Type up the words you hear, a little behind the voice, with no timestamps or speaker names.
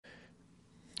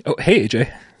Oh, hey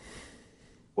AJ,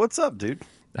 What's up, dude?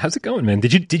 how's it going, man?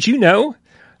 Did you know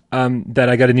that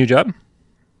I got a new job?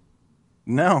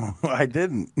 No, I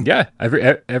didn't. Yeah, every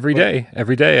What?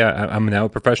 day, I'm now a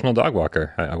professional dog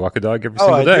walker. I walk a dog every Oh,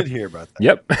 single I day. did hear about that.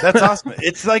 Yep. That's awesome.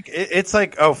 It's like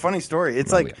oh, funny story.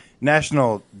 It's Oh, yeah. like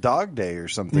National Dog Day or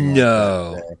something like that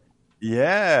No. today.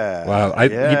 Wow. Yeah,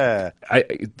 yeah. I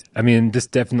I mean, this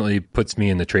definitely puts me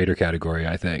in the trader category.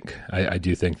 I think. I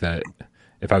do think that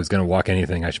if I was going to walk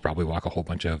anything, I should probably walk a whole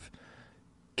bunch of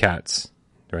cats.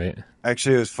 Right.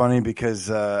 Actually, it was funny because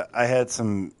I had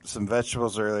some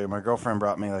vegetables earlier. My girlfriend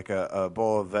brought me like a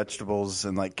bowl of vegetables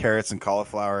and like carrots and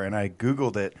cauliflower, and I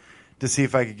Googled it to see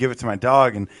if I could give it to my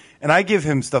dog. And I give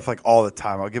him stuff like all the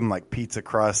time. I'll give him like pizza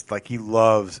crust. Like he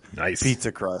loves Nice.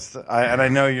 pizza crust. And I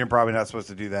know you're probably not supposed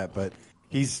to do that, but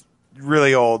he's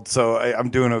really old, so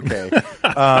I'm doing okay.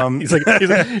 At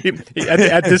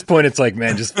this point, it's like,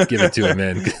 man, just give it to him,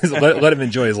 man. Let him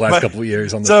enjoy his last couple of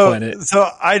years on this so planet. so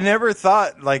I never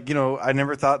thought I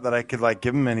never thought that I could like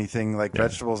give him anything like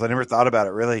vegetables. I never thought about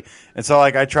it really. And so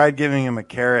like I tried giving him a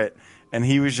carrot and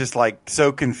he was just like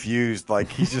so confused. Like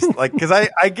he's just like, cause I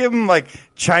give him like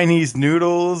Chinese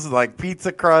noodles, like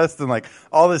pizza crust and like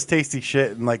all this tasty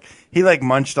shit. And like, he like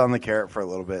munched on the carrot for a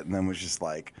little bit and then was just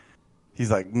like, he's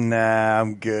like, nah,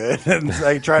 I'm good. And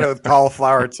I tried it with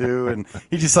cauliflower too. And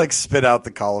he just like spit out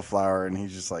the cauliflower and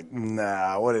he's just like,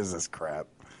 nah, what is this crap?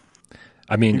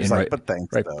 I mean, He was like, but thanks,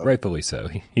 though. rightfully so.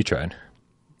 He tried.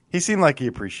 He seemed like he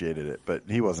appreciated it, but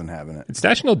he wasn't having it. It's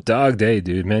National Dog Day,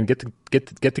 dude. Man, get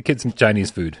the kids some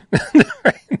Chinese food.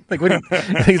 Like, what?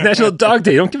 It's National Dog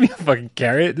Day. Don't give me a fucking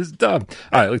carrot. This is dumb.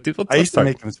 All right, look, dude. I used to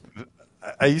make him.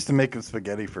 I used to make him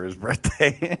spaghetti for his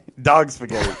birthday. Dog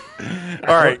spaghetti.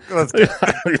 All right, let's go.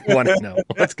 I don't even want to know.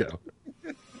 Let's go.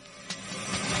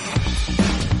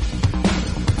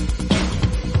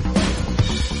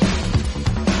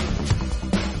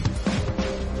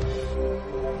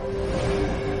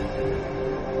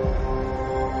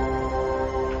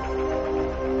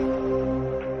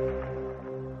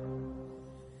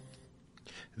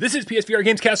 This is PSVR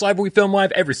Gamescast Live, where we film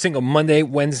live every single Monday,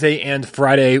 Wednesday, and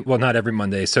Friday. Well, not every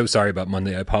Monday. So sorry about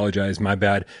Monday. I apologize. My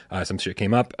bad. Some shit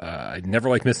came up. I never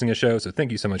like missing a show, so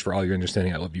thank you so much for all your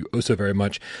understanding. I love you oh so very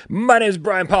much. My name is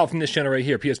Brian Powell from this channel right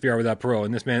here, PSVR Without Parole,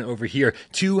 and this man over here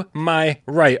to my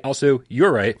right, also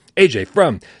your right, AJ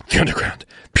from the Underground,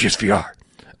 PSVR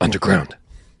Underground.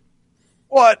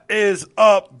 What is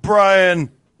up,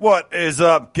 Brian? What is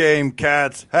up, Game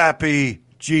Cats? Happy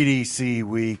GDC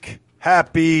week.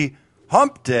 Happy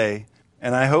Hump Day.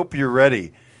 And I hope you're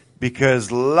ready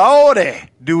because, lordy,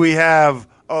 do we have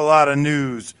a lot of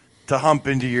news to hump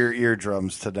into your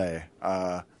eardrums today.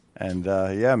 Yeah,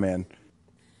 man.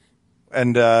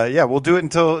 And we'll do it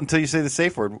until you say the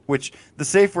safe word, which the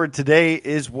safe word today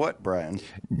is what, Brian?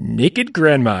 Naked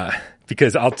grandma.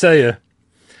 Because I'll tell you,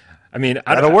 I mean,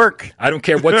 That'll work. I don't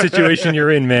care what situation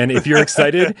you're in, man. If you're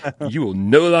excited, you will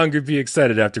no longer be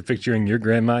excited after picturing your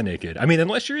grandma naked. I mean,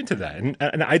 unless you're into that. And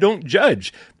I don't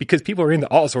judge because people are into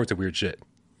all sorts of weird shit.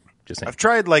 Just saying. I've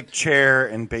tried like chair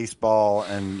and baseball,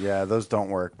 and yeah, those don't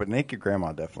work. But naked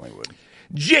grandma definitely would.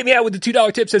 Jamie out with the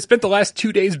 $2 tips has spent the last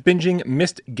 2 days binging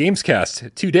missed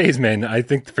Gamescast. 2 days, man. I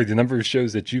think for the number of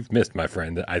shows that you've missed, my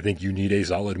friend, I think you need a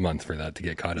solid month for that to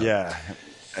get caught up. Yeah,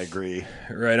 I agree.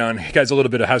 Right on. Guys, a little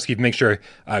bit of housekeeping. Make sure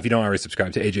if you don't already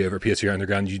subscribe to AJ over at PSVR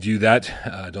Underground, you do that.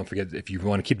 Don't forget, if you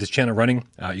want to keep this channel running,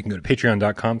 you can go to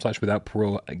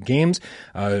patreon.com/withoutparolegames.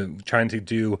 Trying to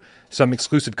do some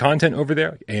exclusive content over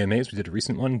there. AMAs, we did a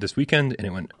recent one this weekend, and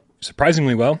it went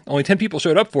surprisingly well. Only 10 people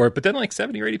showed up for it, but then like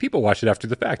 70 or 80 people watched it after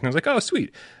the fact. And I was like, oh,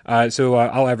 sweet. So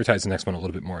I'll advertise the next one a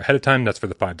little bit more ahead of time. That's for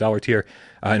the $5 tier.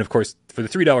 And of course, for the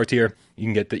 $3 tier, you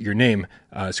can get your name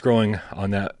scrolling on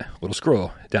that little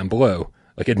scroll down below.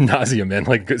 Like ad nauseum, man.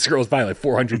 Like it scrolls by like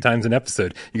 400 times an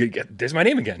episode. You get, there's my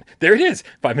name again. There it is.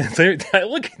 5 minutes later,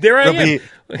 look, there I am.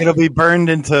 It'll be burned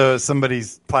into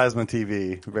somebody's plasma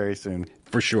TV very soon.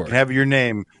 For sure. You can have your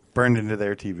name burned into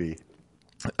their TV.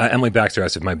 Emily Baxter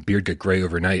asked if my beard got gray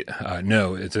overnight.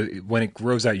 No, when it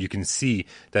grows out, you can see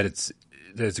that it's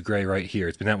gray right here.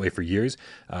 It's been that way for years,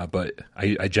 but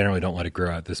I generally don't let it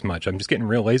grow out this much. I'm just getting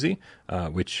real lazy,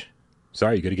 which,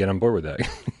 sorry, you got to get on board with that.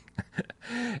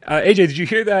 AJ, did you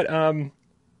hear that?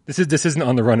 This isn't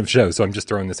on the run of show, so I'm just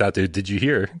throwing this out there. Did you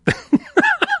hear?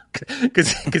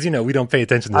 Because we don't pay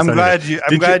attention to I'm Sunday.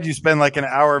 glad you spend like an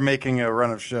hour making a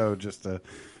run of show just to,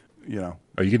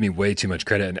 Oh, you give me way too much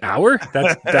credit. An hour?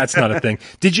 That's not a thing.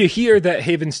 Did you hear that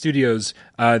Haven Studios,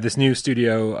 this new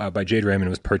studio by Jade Raymond,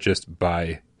 was purchased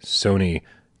by Sony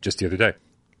just the other day?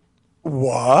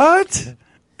 What?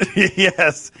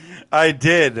 Yes, I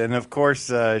did, and of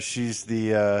course, she's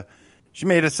she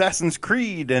made Assassin's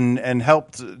Creed and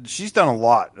helped. She's done a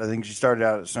lot. I think she started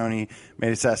out at Sony,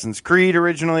 made Assassin's Creed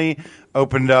originally,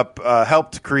 opened up,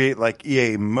 helped create like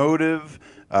EA Motive,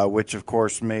 which of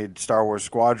course made Star Wars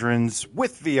Squadrons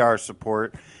with VR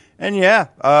support. And yeah,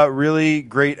 really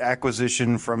great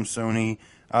acquisition from Sony.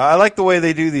 I like the way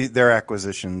they do their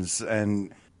acquisitions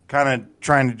and kind of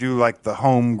trying to do like the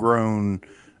homegrown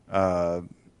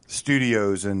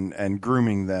studios and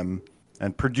grooming them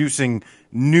and producing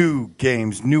new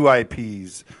games, new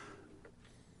IPs,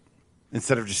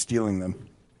 instead of just stealing them.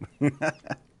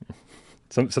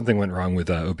 Something went wrong with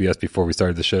OBS before we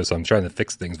started the show, so I'm trying to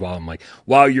fix things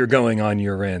while you're going on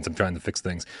your rants. I'm trying to fix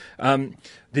things.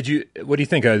 What do you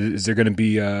think? Is there going to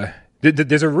be?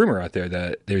 There's a rumor out there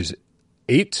that there's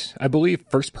 8, I believe,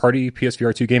 first-party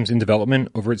PSVR 2 games in development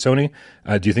over at Sony.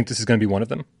 Do you think this is going to be one of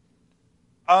them?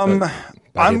 I'm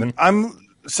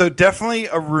so definitely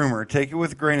a rumor. Take it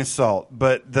with a grain of salt.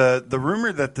 But the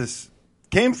rumor that this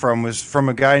came from was from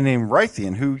a guy named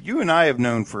Raytheon, who you and I have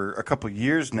known for a couple of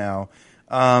years now.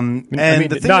 The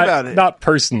thing about it, not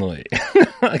personally.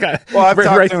 I've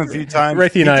talked to him a few times.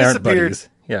 Raytheon and I aren't buddies.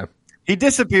 Yeah, he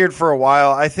disappeared for a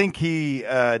while. I think he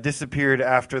disappeared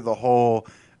after the whole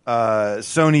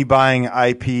Sony buying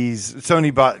IPs.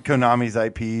 Sony bought Konami's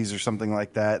IPs or something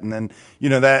like that, and then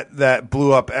that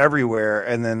blew up everywhere.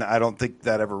 And then I don't think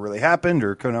that ever really happened,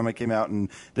 or Konami came out and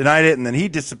denied it, and then he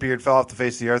disappeared, fell off the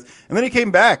face of the earth, and then he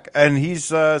came back, and he's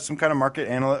some kind of market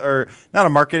analyst, or not a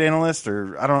market analyst,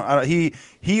 or I don't.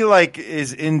 He like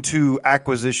is into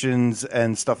acquisitions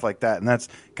and stuff like that, and that's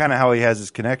kind of how he has his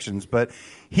connections. But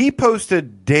he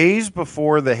posted days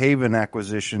before the Haven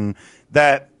acquisition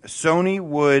that Sony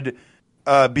would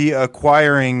be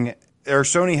acquiring, or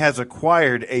Sony has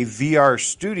acquired a VR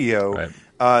studio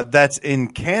that's in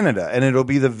Canada, and it'll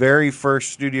be the very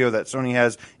first studio that Sony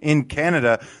has in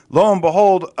Canada. Lo and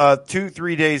behold,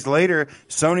 2-3 days later,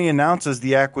 Sony announces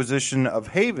the acquisition of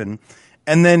Haven,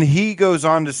 and then he goes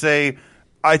on to say,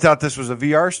 I thought this was a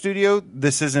VR studio.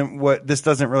 This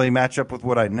doesn't really match up with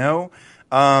what I know.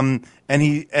 And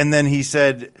then he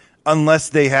said, unless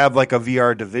they have like a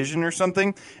VR division or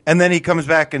something. And then he comes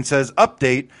back and says,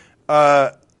 update,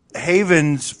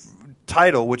 Haven's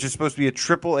title, which is supposed to be a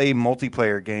AAA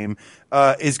multiplayer game,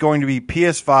 is going to be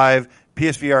PS5,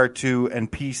 PSVR 2,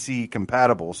 and PC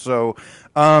compatible. So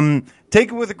take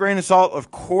it with a grain of salt. Of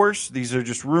course, these are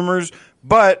just rumors,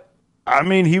 but I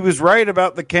mean, he was right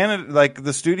about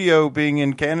the studio being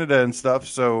in Canada and stuff.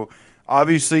 So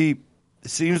obviously, it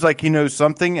seems like he knows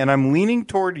something, and I'm leaning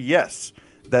toward yes,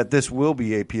 that this will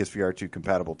be a PSVR 2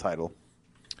 compatible title.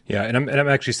 Yeah, and I'm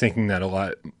actually thinking that a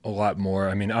lot more.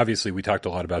 I mean, obviously, we talked a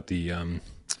lot about the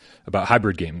about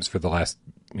hybrid games for the last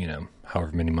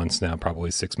however many months now, probably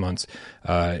 6 months,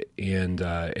 and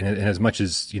as much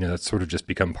as that's sort of just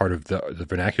become part of the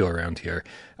vernacular around here.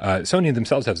 Sony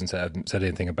themselves haven't said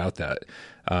anything about that,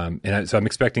 so I'm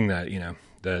expecting that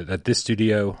that this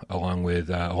studio, along with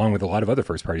a lot of other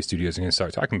first party studios, are going to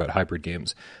start talking about hybrid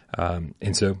games,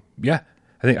 and so yeah.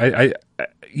 I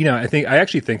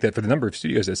actually think that for the number of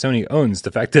studios that Sony owns,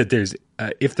 the fact that there's,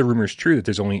 if the rumor is true, that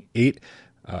there's only 8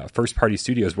 first-party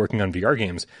studios working on VR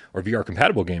games or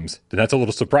VR-compatible games, then that's a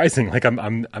little surprising. Like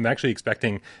I'm actually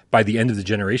expecting by the end of the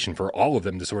generation for all of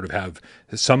them to sort of have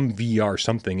some VR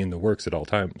something in the works at all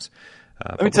times.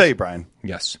 Let me tell you, Brian.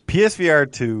 Yes,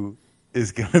 PSVR 2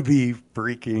 is going to be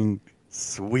freaking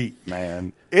sweet,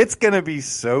 man. It's going to be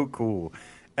so cool.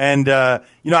 And,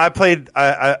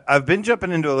 I've been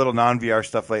jumping into a little non-VR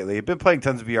stuff lately. I've been playing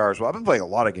tons of VR as well. I've been playing a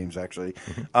lot of games, actually.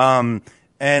 I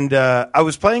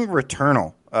was playing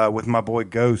Returnal with my boy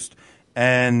Ghost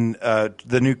and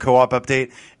the new co-op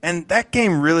update. And that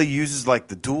game really uses, like,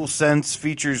 the DualSense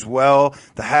features well,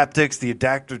 the haptics, the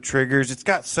adaptive triggers. It's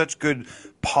got such good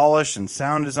polish and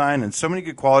sound design and so many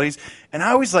good qualities. And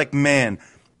I was like, man,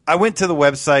 I went to the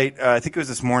website, I think it was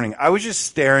this morning. I was just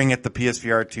staring at the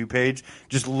PSVR 2 page,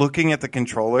 just looking at the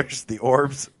controllers, the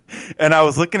orbs, and I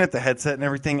was looking at the headset and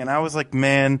everything, and I was like,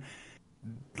 man,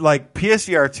 like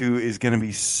PSVR 2 is going to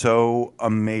be so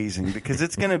amazing because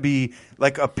it's going to be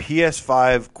like a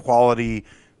PS5 quality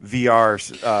VR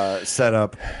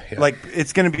setup. Yeah. Like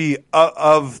it's going to be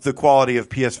of the quality of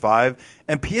PS5,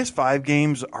 and PS5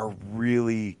 games are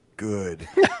really good.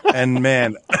 And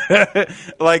man,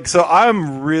 so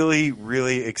I'm really,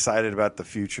 really excited about the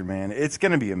future, man. It's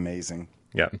going to be amazing.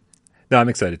 Yeah. No, I'm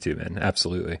excited too, man.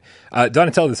 Absolutely.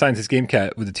 Donatello, the Scientist Game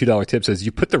Cat with the $2 tip says,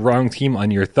 you put the wrong team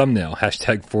on your thumbnail.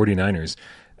 Hashtag 49ers.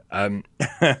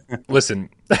 Listen,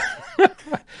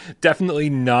 definitely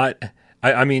not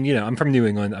I mean, I'm from New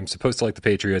England. I'm supposed to like the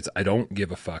Patriots. I don't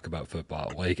give a fuck about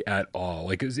football, like at all.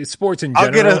 Like it's sports in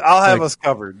general. I'll have like, us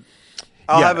covered.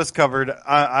 I'll have us covered.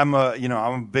 I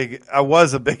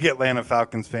was a big Atlanta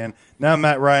Falcons fan. Now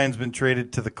Matt Ryan's been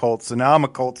traded to the Colts, so now I'm a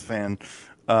Colts fan.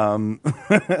 More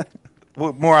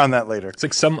on that later. It's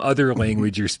like some other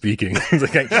language you're speaking.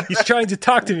 It's like he's trying to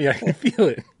talk to me. I can feel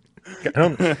it.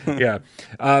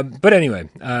 But anyway,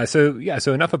 so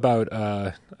enough about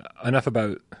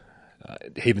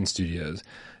Haven Studios.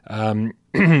 One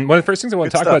of the first things I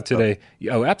want to talk about today.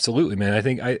 Oh, absolutely, man. I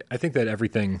think that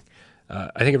everything.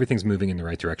 I think everything's moving in the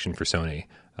right direction for Sony.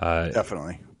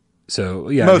 Definitely. So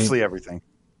yeah, mostly everything.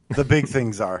 The big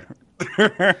things are.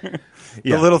 The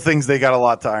little things, they got a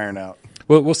lot to iron out.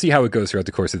 Well, we'll see how it goes throughout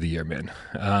the course of the year, man.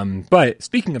 But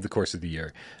speaking of the course of the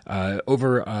year,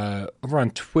 over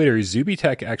on Twitter,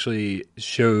 Zubitech actually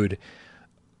showed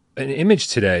an image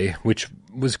today, which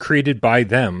was created by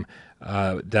them,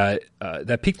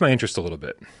 that piqued my interest a little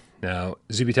bit. Now,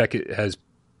 Zubitech has,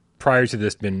 prior to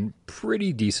this, been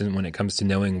pretty decent when it comes to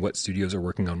knowing what studios are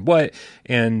working on what,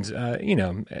 and I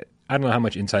don't know how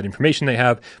much inside information they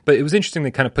have, but it was interesting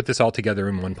they kind of put this all together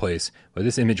in one place. But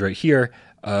this image right here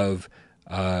of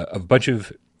a bunch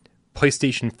of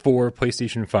PlayStation 4,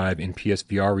 PlayStation 5, and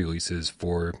PSVR releases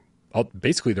for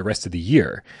basically the rest of the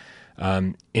year.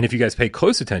 And if you guys pay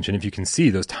close attention, if you can see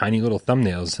those tiny little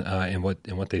thumbnails and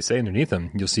what they say underneath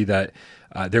them, you'll see that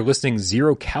they're listing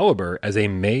Zero Caliber as a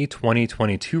May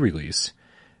 2022 release.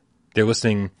 They're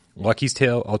listing Lucky's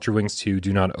Tale, Ultra Wings 2,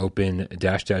 Do Not Open,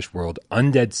 Dash Dash World,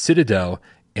 Undead Citadel,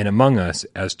 and Among Us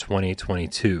as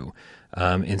 2022.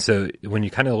 And so when you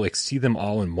kind of like see them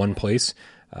all in one place,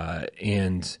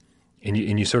 and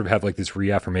you sort of have like this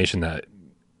reaffirmation that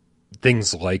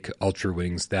things like Ultra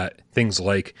Wings, that things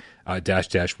like Dash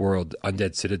Dash World,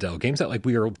 Undead Citadel, games that like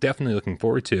we are definitely looking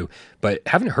forward to, but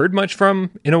haven't heard much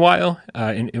from in a while,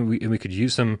 and we could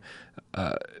use some.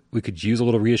 We could use a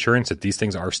little reassurance that these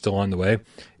things are still on the way.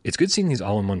 It's good seeing these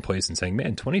all in one place and saying,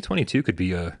 man, 2022 could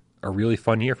be a really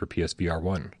fun year for PSVR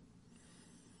 1.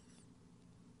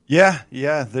 Yeah.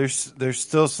 There's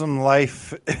still some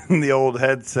life in the old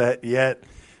headset yet.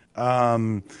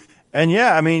 And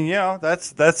yeah, I mean,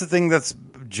 that's the thing that's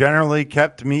generally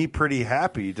kept me pretty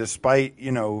happy, despite,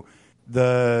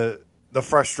 the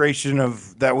frustration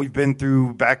of that we've been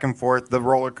through back and forth, the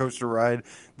roller coaster ride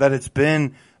that it's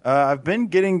been. I've been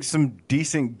getting some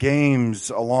decent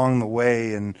games along the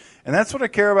way, and that's what I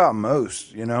care about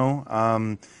most,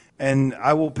 and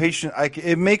I will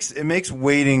it makes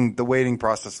the waiting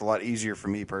process a lot easier for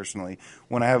me personally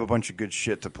when I have a bunch of good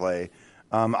shit to play.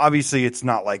 Obviously, it's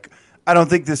not like I don't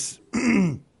think this.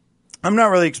 I'm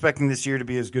not really expecting this year to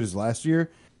be as good as last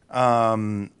year,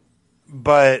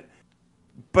 but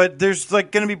there's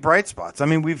like going to be bright spots. I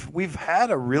mean, we've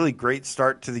had a really great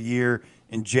start to the year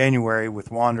in January with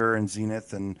Wanderer and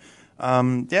Zenith, and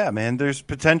yeah, man, there's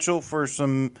potential for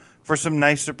some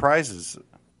nice surprises.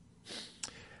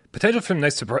 Potential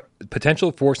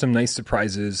for some nice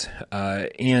surprises,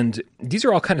 and these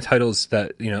are all kind of titles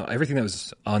that everything that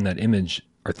was on that image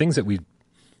are things that we've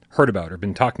heard about or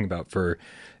been talking about for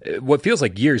what feels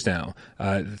like years now.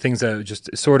 Things that just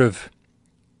sort of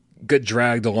got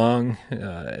dragged along,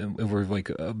 and were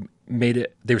like made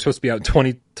it. They were supposed to be out in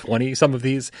 2020. Some of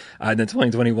these, and then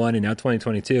 2021, and now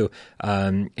 2022.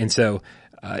 And so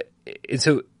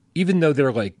even though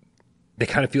they're like, they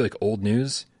kind of feel like old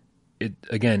news.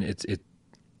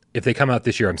 If they come out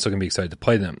this year, I'm still gonna be excited to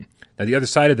play them. Now, the other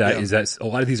side of that is that a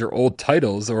lot of these are old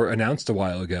titles or announced a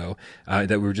while ago that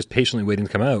we were just patiently waiting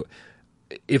to come out.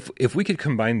 If we could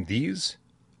combine these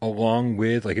along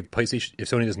with like if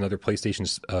Sony does another PlayStation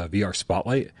VR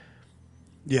Spotlight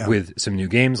with some new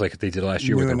games like they did last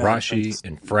year with Arashi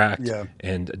and Fract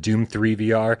and Doom 3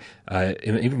 VR,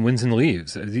 and even Winds and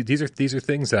Leaves. These are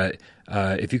things that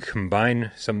if you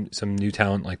combine some new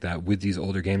talent like that with these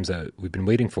older games that we've been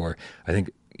waiting for, I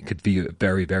think it could be a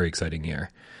very, very exciting year.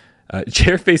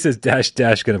 Chairface says Dash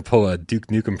Dash going to pull a Duke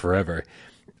Nukem Forever.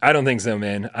 I don't think so,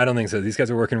 man. I don't think so. These guys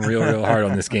are working real hard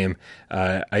on this game.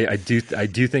 I do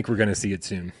think we're going to see it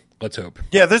soon. Let's hope.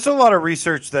 Yeah, there's a lot of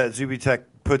research that Zubitech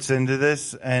puts into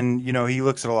this, and he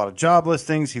looks at a lot of job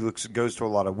listings. He goes to a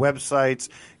lot of websites,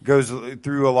 goes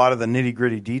through a lot of the nitty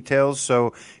gritty details.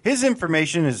 So his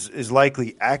information is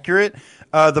likely accurate.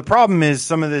 The problem is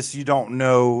some of this you don't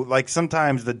know. Like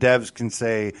sometimes the devs can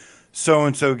say so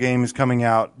and so game is coming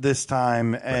out this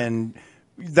time, and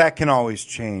that can always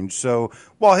change. So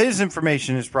while his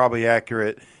information is probably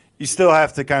accurate, you still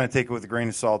have to kind of take it with a grain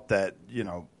of salt that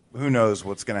who knows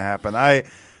what's going to happen.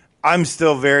 I'm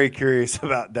still very curious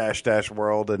about Dash Dash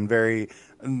World, and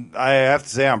I have to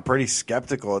say I'm pretty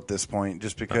skeptical at this point,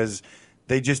 just because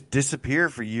they just disappear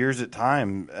for years at a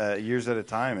time,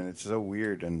 and it's so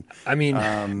weird. And I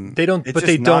mean, they don't, it's but just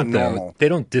they not don't though. normal. They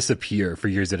don't disappear for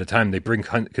years at a time. They bring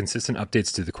consistent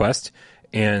updates to the Quest,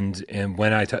 and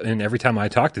when and every time I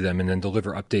talk to them and then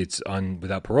deliver updates on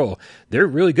Without Parole, they're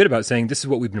really good about saying, this is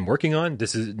what we've been working on.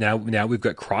 This is now we've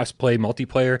got cross-play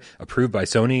multiplayer approved by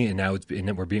Sony, and now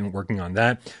we're working on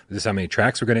that. This is how many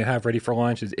tracks we're going to have ready for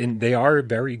launch, and they are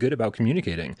very good about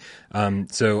communicating.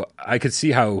 So I could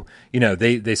see how,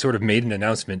 they sort of made an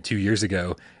announcement 2 years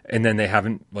ago, and then they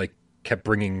haven't kept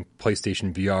bringing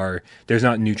PlayStation VR. There's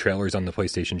not new trailers on the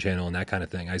PlayStation channel and that kind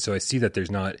of thing. So I see that there's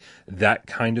not that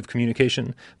kind of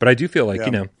communication, but I do feel like,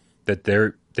 that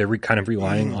they're kind of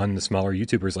relying on the smaller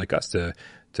YouTubers like us to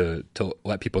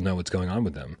let people know what's going on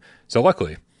with them. So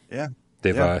luckily,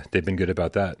 they've been good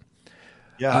about that.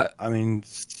 Yeah. I mean,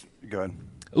 go ahead.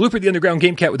 Looper the Underground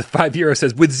Game Cat with the €5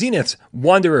 says, with Zenith,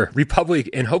 Wanderer,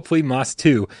 Republic, and hopefully Moss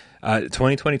 2,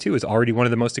 2022 is already one of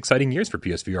the most exciting years for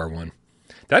PSVR 1.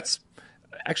 That's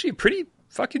actually a pretty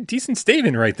fucking decent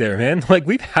statement right there, man.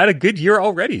 We've had a good year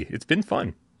already. It's been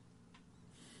fun.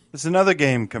 There's another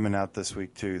game coming out this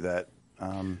week too that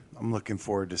I'm looking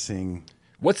forward to seeing.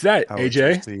 What's that,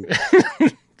 AJ?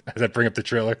 Does that bring up the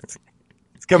trailer?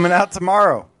 It's coming out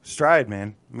tomorrow. Stride,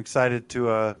 man. I'm excited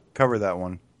to cover that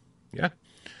one.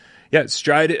 Yeah,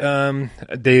 Stride.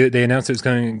 They announced it's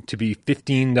going to be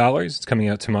 $15. It's coming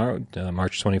out tomorrow,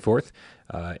 March 24th,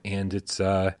 and it's.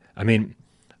 All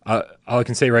I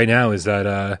can say right now is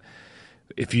that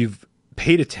if you've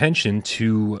paid attention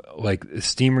to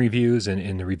Steam reviews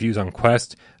and the reviews on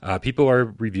Quest, people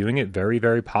are reviewing it very,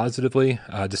 very positively,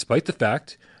 despite the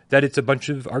fact that it's a bunch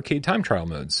of arcade time trial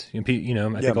modes. I think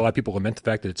a lot of people lament the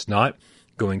fact that it's not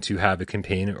going to have a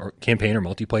campaign or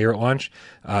multiplayer at launch,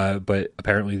 but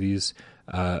apparently these,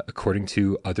 according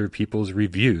to other people's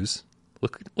reviews.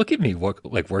 Look at me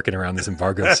working around this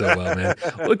embargo so well, man.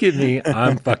 Look at me.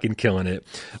 I'm fucking killing it.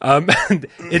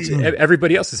 It's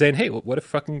everybody else is saying, hey, what a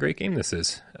fucking great game this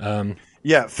is.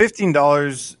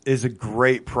 $15 is a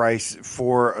great price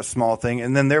for a small thing.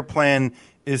 And then their plan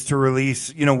is to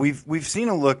release, we've seen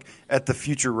a look at the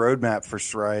future roadmap for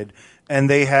Stride, and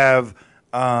they have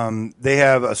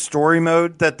a story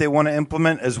mode that they want to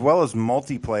implement as well as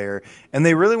multiplayer, and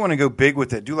they really want to go big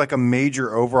with it, do a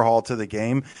major overhaul to the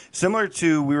game, similar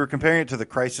to, we were comparing it to the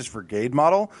Crisis Brigade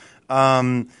model.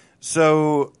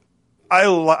 So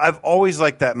I've always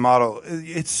liked that model.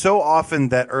 It's so often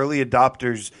that early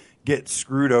adopters get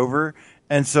screwed over,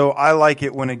 and so I like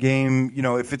it when a game,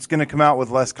 if it's going to come out with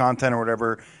less content or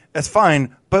whatever, that's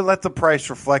fine, but let the price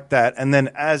reflect that. And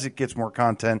then as it gets more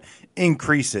content,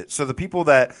 increase it. So the people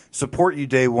that support you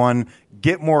day one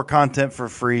get more content for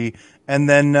free. And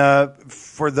then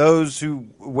for those who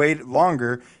wait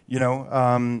longer,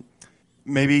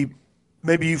 maybe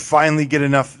you finally get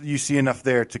enough, you see enough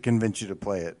there to convince you to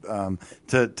play it,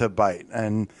 to bite.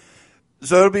 And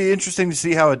so it'll be interesting to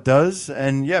see how it does.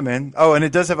 And yeah, man. Oh, and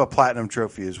it does have a platinum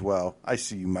trophy as well. I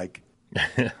see you, Mike.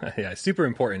 Yeah, super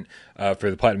important for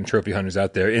the platinum trophy hunters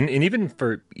out there, and even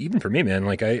for me, man.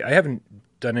 I haven't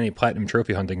done any platinum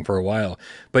trophy hunting for a while,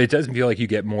 but it does feel like you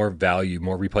get more value,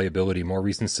 more replayability, more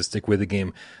reasons to stick with the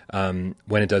game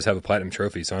when it does have a platinum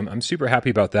trophy. So I'm super happy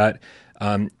about that.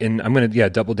 And I'm gonna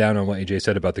double down on what AJ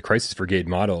said about the Crisis Brigade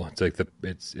model.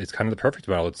 It's it's kind of the perfect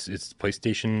model. It's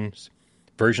PlayStation's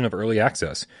version of early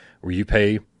access, where you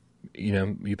pay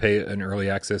an early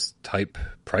access type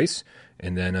price.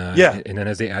 And then, and then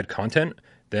as they add content,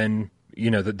 then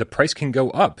the price can go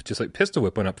up. Just like Pistol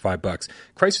Whip went up $5,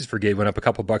 Crisis Brigade went up a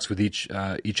couple bucks with each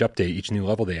update, each new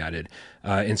level they added.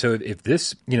 And so if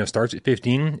this starts at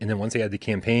 15, and then once they add the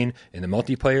campaign and the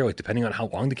multiplayer, depending on how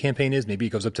long the campaign is, maybe it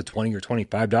goes up to $20 or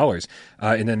 $25.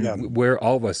 And then where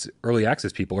all of us early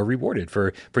access people are rewarded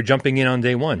for jumping in on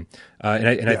day one.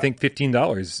 I think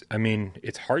 $15. I mean,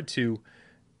 it's hard to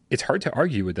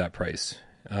argue with that price.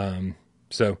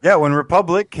 So yeah, when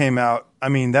Republic came out, I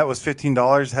mean, that was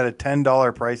 $15, had a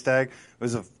 $10 price tag. It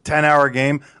was a 10-hour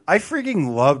game. I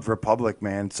freaking loved Republic,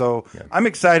 man. So I'm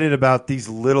excited about these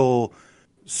little,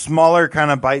 smaller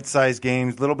kind of bite-sized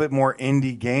games, a little bit more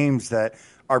indie games that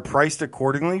are priced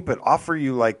accordingly, but offer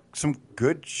you some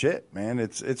good shit, man.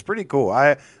 It's pretty cool.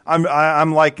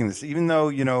 I'm liking this, even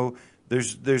though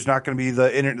there's not going to be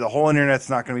the whole internet's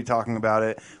not going to be talking about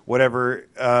it. Whatever,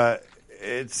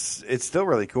 it's still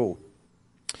really cool.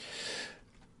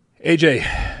 AJ,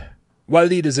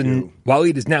 Waleed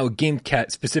is now a game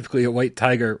cat, specifically a white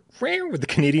tiger, with the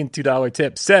Canadian $2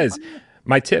 tip, says,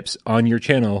 my tips on your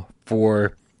channel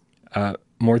for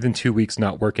more than 2 weeks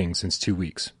not working since 2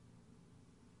 weeks.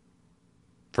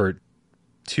 For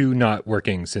 2 not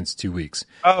working since 2 weeks.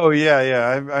 Oh, yeah.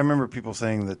 I remember people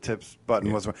saying the tips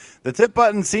button was the tip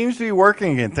button seems to be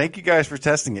working again. Thank you guys for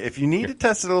testing it. If you need to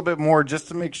test it a little bit more just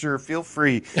to make sure, feel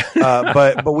free.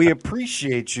 But we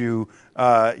appreciate you,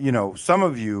 some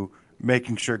of you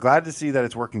making sure. Glad to see that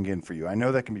it's working again for you. I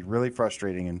know that can be really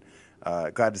frustrating,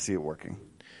 and glad to see it working.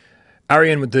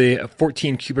 Arian with the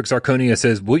 14 cubic zirconia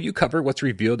says, will you cover what's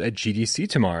revealed at GDC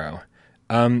tomorrow?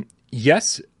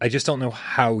 Yes, I just don't know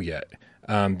how yet.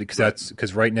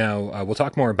 Because right now we'll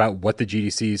talk more about what the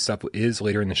GDC stuff is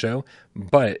later in the show,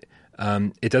 but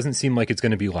it doesn't seem like it's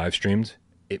going to be live streamed.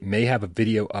 It may have a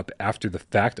video up after the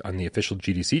fact on the official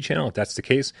GDC channel. If that's the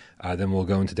case, then we'll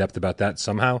go into depth about that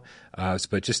somehow.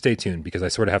 But just stay tuned because I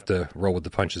sort of have to roll with the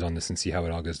punches on this and see how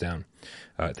it all goes down.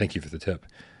 Thank you for the tip.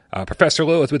 Professor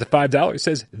Lilith with the $5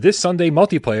 says, this Sunday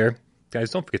multiplayer.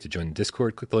 Guys, don't forget to join the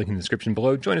Discord. Click the link in the description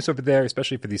below. Join us over there,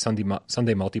 especially for these Sunday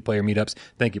multiplayer meetups.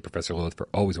 Thank you, Professor Lilith, for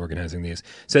always organizing these.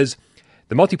 Says,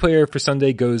 the multiplayer for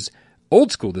Sunday goes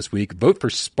old school this week. Vote for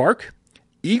Spark,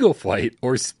 Eagle Flight,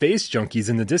 or Space Junkies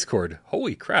in the Discord.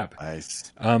 Holy crap.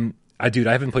 Nice. I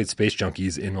haven't played Space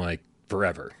Junkies in,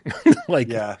 forever.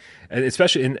 Yeah. And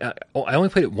especially I only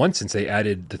played it once since they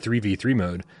added the 3v3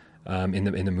 mode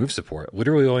in the move support.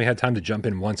 Literally only had time to jump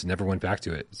in once and never went back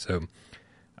to it. So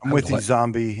I'm with you,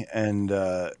 Zombie, and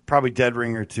probably Dead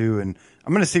Ringer too. And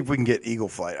I'm going to see if we can get Eagle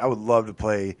Flight. I would love to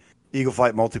play Eagle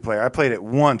Flight multiplayer. I played it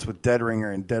once with Dead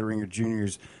Ringer and Dead Ringer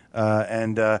Juniors,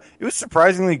 and it was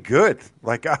surprisingly good.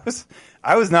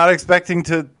 I was not expecting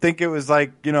to think it was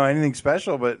anything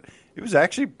special, but it was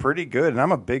actually pretty good. And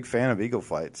I'm a big fan of Eagle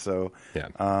Flight, so yeah.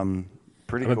 I'm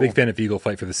a big fan of Eagle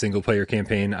Flight for the single player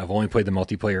campaign. I've only played the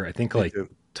multiplayer, I think,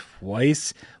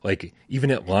 twice, even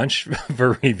at launch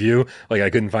for review. I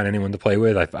couldn't find anyone to play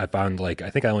with. I found I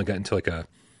think I only got into I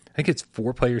think it's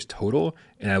 4 players total,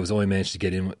 and I was only managed to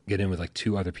get in with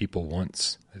 2 other people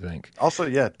once, I think. Also,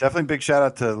 yeah, definitely big shout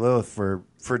out to Lilith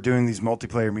for doing these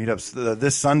multiplayer meetups.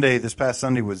 This past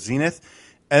Sunday was Zenith,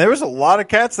 and there was a lot of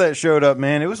cats that showed up,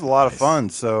 man. It was a lot of fun.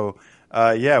 So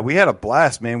we had a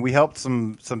blast, man. We helped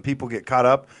some people get caught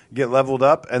up, get leveled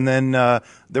up, and then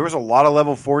there was a lot of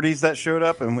level 40s that showed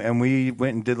up, and we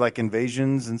went and did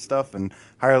invasions and stuff and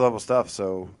higher level stuff.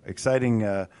 So exciting.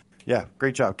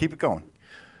 Great job. Keep it going.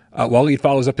 Waleed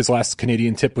follows up his last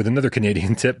Canadian tip with another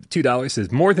Canadian tip. $2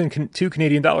 says, more than $2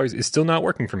 Canadian is still not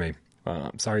working for me.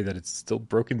 I'm sorry that it's still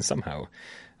broken somehow.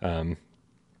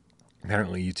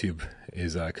 Apparently YouTube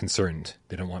is concerned.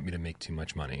 They don't want me to make too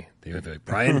much money. They're like,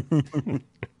 Brian?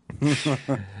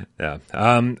 Yeah.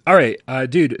 All right,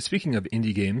 dude, speaking of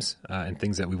indie games and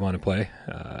things that we want to play,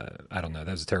 I don't know.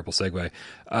 That was a terrible segue.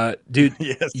 Dude,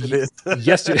 yes, it is.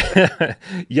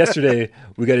 Yesterday,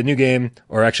 we got a new game,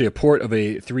 or actually a port of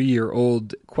a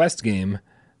 3-year-old Quest game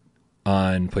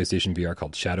on PlayStation VR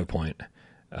called Shadowpoint.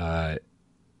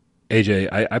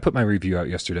 AJ, I put my review out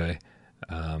yesterday.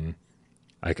 I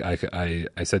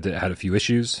said that it had a few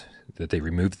issues, that they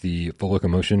removed the full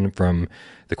locomotion from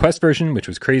the Quest version, which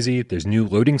was crazy. There's new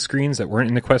loading screens that weren't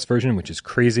in the Quest version, which is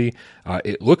crazy.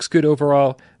 It looks good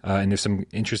overall, and there's some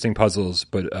interesting puzzles,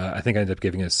 but I think I ended up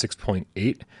giving it a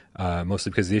 6.8,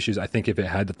 mostly because of the issues. I think if it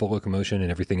had the full locomotion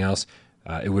and everything else,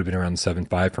 it would have been around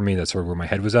 7.5 for me. That's sort of where my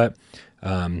head was at.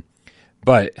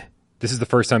 But this is the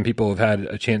first time people have had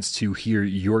a chance to hear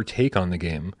your take on the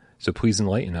game, so please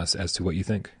enlighten us as to what you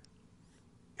think.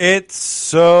 It's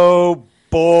so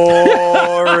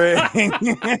boring.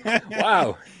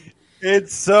 Wow.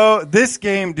 This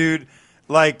game, dude,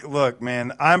 look,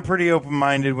 man, I'm pretty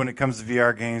open-minded when it comes to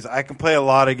VR games. I can play a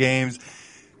lot of games.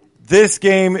 This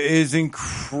game is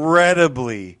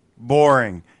incredibly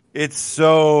boring. It's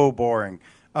so boring.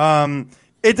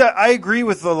 I agree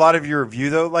with a lot of your review,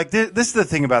 though. This is the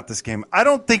thing about this game. I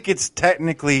don't think it's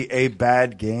technically a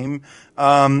bad game.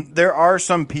 There are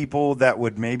some people that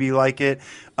would maybe like it.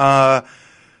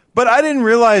 But I didn't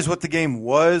realize what the game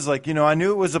was. I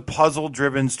knew it was a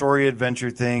puzzle-driven story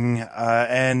adventure thing.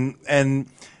 And I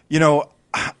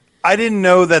didn't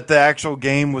know that the actual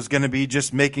game was going to be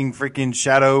just making freaking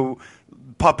shadow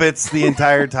puppets the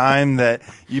entire time. That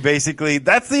you basically,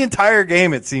 that's the entire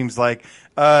game, it seems like.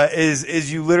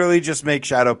 Is you literally just make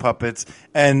shadow puppets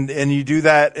and you do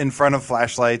that in front of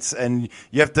flashlights, and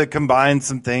you have to combine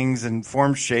some things and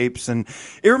form shapes. And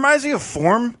it reminds me of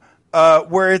Form,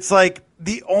 where it's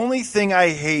the only thing I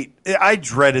hate I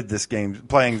dreaded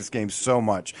playing this game so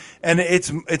much, and it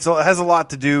has a lot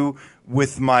to do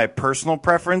with my personal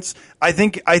preference. I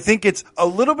think it's a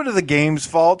little bit of the game's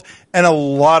fault and a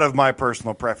lot of my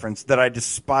personal preference that I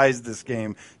despise this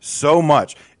game so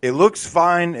much. It looks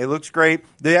fine. It looks great.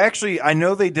 I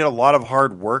know they did a lot of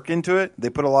hard work into it. They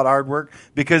put a lot of hard work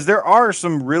because there are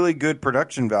some really good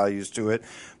production values to it.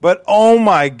 But oh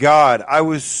my God, I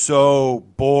was so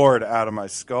bored out of my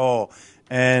skull.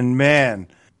 And man,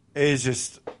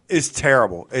 it's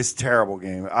terrible. It's a terrible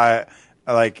game.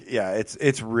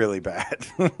 It's really bad.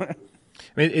 I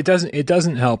mean, it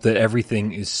doesn't help that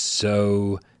everything is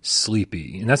so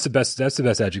sleepy, and that's the best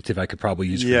adjective I could probably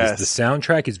use for this. The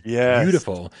soundtrack is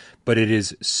beautiful, but it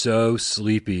is so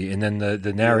sleepy, and then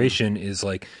the narration is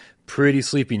like pretty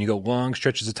sleepy, and you go long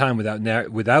stretches of time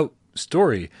without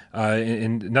story,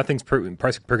 and nothing's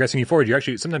progressing you forward. You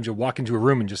actually sometimes you'll walk into a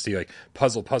room and just see like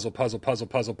puzzle,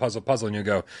 and you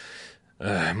go,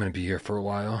 I'm going to be here for a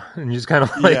while. And you just kind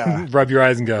of rub your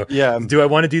eyes and go, do I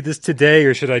want to do this today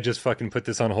or should I just fucking put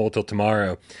this on hold till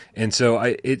tomorrow? And so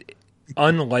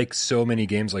unlike so many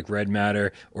games like Red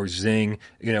Matter or Zing,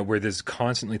 where there's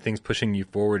constantly things pushing you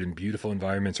forward in beautiful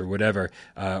environments or whatever,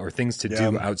 or things to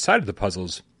do outside of the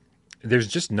puzzles, there's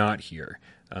just not here.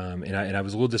 And I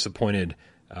was a little disappointed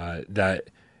that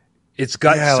it's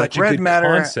got such a good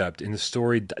concept and the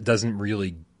story doesn't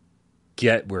really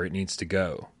get where it needs to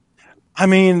go. I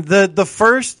mean,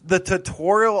 the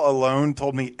tutorial alone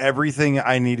told me everything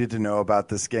I needed to know about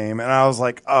this game, and I was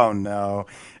like, oh no.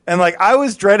 And like I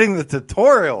was dreading the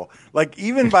tutorial, like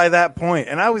even by that point,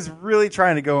 and I was really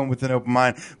trying to go in with an open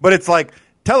mind. But it's like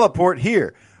teleport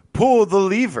here, pull the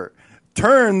lever,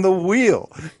 turn the wheel.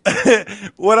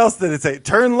 What else did it say?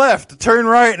 Turn left, turn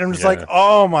right. And I'm just like,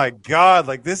 oh my God,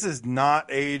 like this is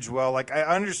not aged well. Like I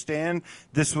understand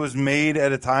this was made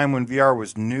at a time when VR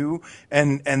was new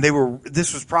and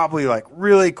this was probably like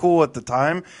really cool at the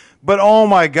time. But oh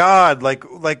my God,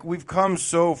 like we've come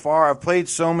so far. I've played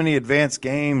so many advanced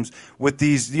games with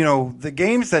these, the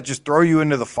games that just throw you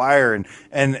into the fire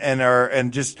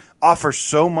and just offer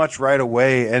so much right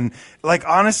away. And like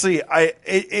honestly,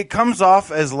 it comes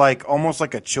off as like almost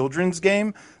like a children's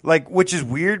game, like which is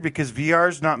weird because VR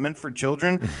is not meant for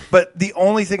children. But the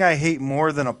only thing I hate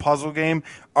more than a puzzle game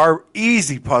are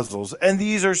easy puzzles, and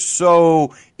these are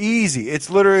so easy. It's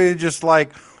literally just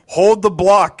like hold the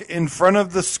block in front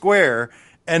of the square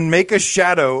and make a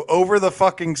shadow over the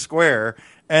fucking square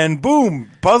and boom,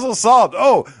 puzzle solved.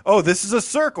 Oh, this is a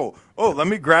circle. Oh, let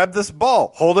me grab this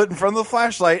ball, hold it in front of the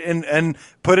flashlight and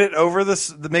put it over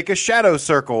this, make a shadow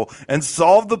circle and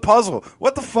solve the puzzle.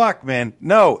 What the fuck, man?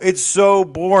 No, it's so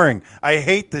boring. I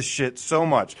hate this shit so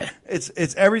much.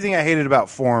 It's everything I hated about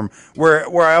Form,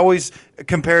 where I always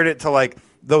compared it to like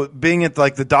being at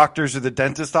like the doctor's or the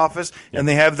dentist office and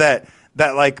they have that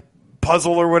like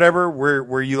puzzle or whatever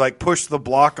where you like push the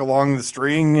block along the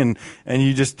string and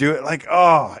you just do it like,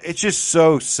 oh, it's just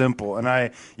so simple.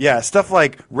 And stuff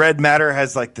like Red Matter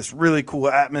has like this really cool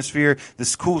atmosphere,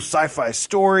 this cool sci-fi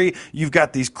story. You've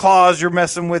got these claws you're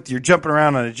messing with, you're jumping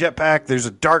around on a jetpack, there's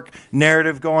a dark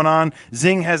narrative going on.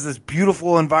 Zing has this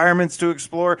beautiful environments to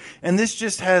explore, and this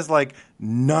just has like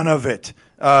none of it.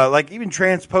 Like even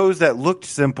Transpose, that looked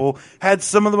simple, had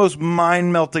some of the most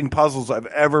mind-melting puzzles I've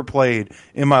ever played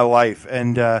in my life.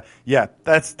 And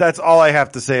that's all I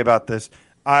have to say about this.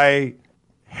 I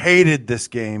hated this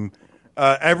game.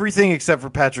 Everything except for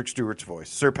Sir Patrick Stewart's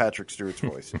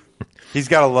voice. He's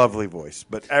got a lovely voice,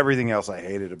 but everything else I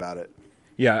hated about it.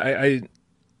 Yeah,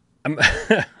 I'm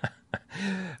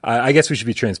I guess we should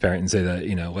be transparent and say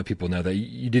that, let people know that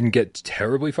you didn't get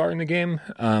terribly far in the game,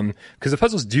 because the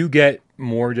puzzles do get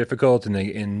more difficult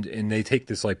and they take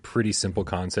this like pretty simple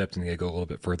concept and they go a little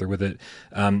bit further with it.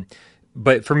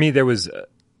 But for me, there was a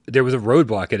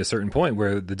roadblock at a certain point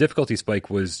where the difficulty spike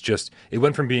was just, it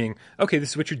went from being, okay,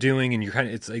 this is what you're doing, and you're kind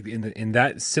of, it's like in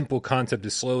that simple concept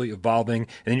is slowly evolving,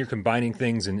 and then you're combining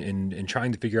things and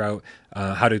trying to figure out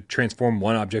how to transform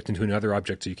one object into another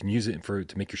object so you can use it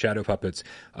to make your shadow puppets.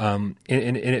 And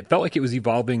it felt like it was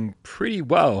evolving pretty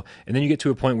well, and then you get to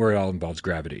a point where it all involves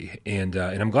gravity. And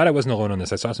I'm glad I wasn't alone on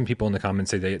this. I saw some people in the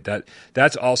comments say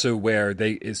that's also where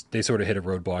they sort of hit a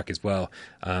roadblock as well,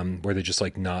 where they're just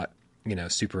like not,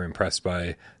 super impressed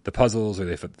by the puzzles, or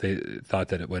they thought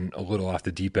that it went a little off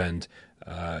the deep end,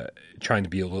 trying to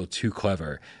be a little too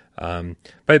clever.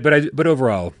 But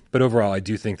overall, I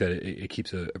do think that it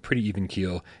keeps a pretty even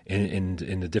keel in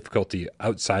the difficulty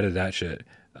outside of that shit.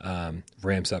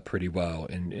 ramps up pretty well,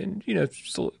 and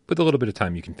just with a little bit of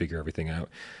time, you can figure everything out.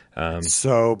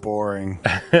 So boring.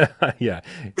 Yeah,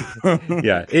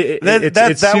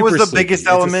 that was the biggest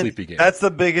element. Game. That's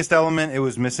the biggest element it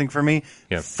was missing for me.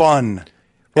 Yeah. Fun.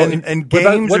 Well, and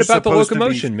games what are about the supposed to be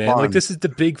locomotion, man? fun. Like this is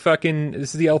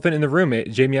the elephant in the room.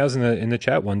 Jamie Meow's in the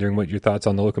chat wondering what your thoughts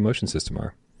on the locomotion system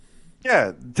are.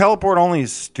 Yeah, teleport only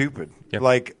is stupid. Yep.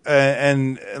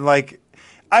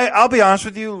 I'll be honest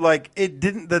with you. Like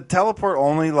the teleport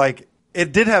only, like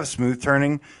it did have smooth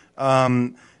turning.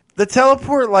 The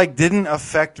teleport didn't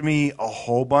affect me a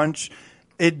whole bunch.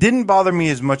 It didn't bother me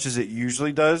as much as it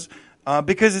usually does.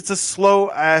 Because it's a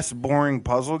slow-ass, boring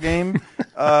puzzle game.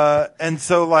 And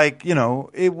so,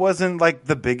 it wasn't,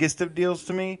 the biggest of deals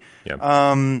to me. Yep.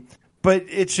 But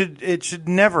it should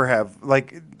never have,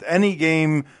 any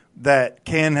game that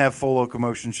can have full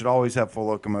locomotion should always have full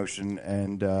locomotion.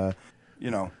 And, I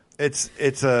don't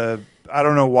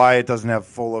know why it doesn't have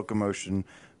full locomotion.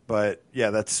 But,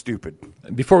 yeah, that's stupid.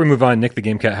 Before we move on, Nick the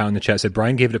Game Cat How in the chat said,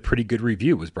 Brian gave it a pretty good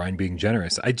review. Was Brian being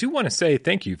generous? I do want to say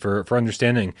thank you for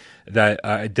understanding that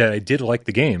I did like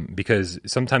the game, because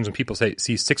sometimes when people see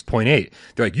 6.8,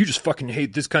 they're like, you just fucking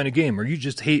hate this kind of game, or you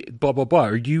just hate blah, blah, blah,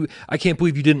 or I can't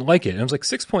believe you didn't like it. And I was like,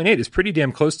 6.8 is pretty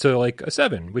damn close to a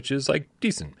 7, which is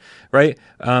decent, right?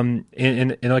 And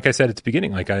like I said at the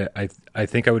beginning, I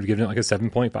think I would give it a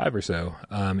 7.5 or so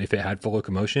if it had full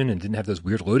locomotion and didn't have those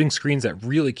weird loading screens that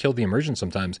really kill the immersion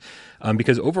sometimes,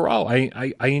 because overall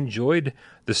I enjoyed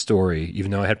the story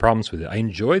even though I had problems with it. I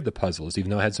enjoyed the puzzles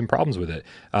even though I had some problems with it,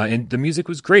 and the music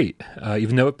was great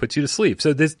even though it puts you to sleep.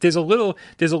 So there's a little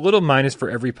minus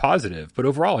for every positive, but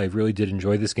overall I really did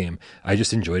enjoy this game. I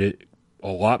just enjoyed it a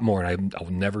lot more, and I'll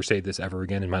never say this ever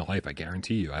again in my life. I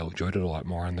guarantee you, I enjoyed it a lot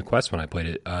more on the Quest when I played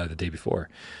it the day before.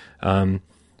 So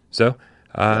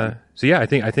yeah, I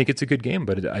think it's a good game,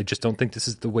 but I just don't think this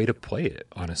is the way to play it,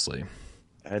 honestly.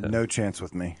 Had no chance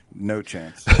with me. No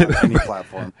chance on any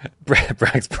platform.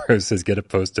 Brax Pro says, get a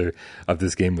poster of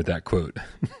this game with that quote.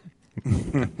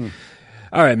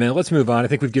 All right, man, let's move on. I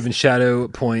think we've given Shadow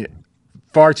Point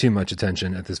far too much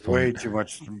attention at this point. Way too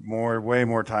much way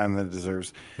more time than it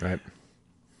deserves. Right.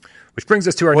 Which brings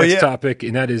us to our next topic,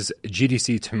 and that is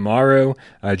GDC tomorrow.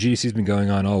 GDC's been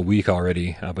going on all week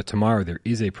already, but tomorrow there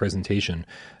is a presentation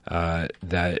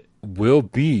that will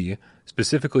be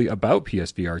specifically about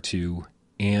PSVR 2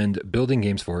 and building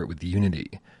games for it with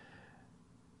Unity.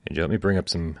 And let me bring up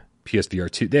some PSVR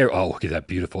 2 there. Oh, look at that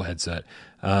beautiful headset.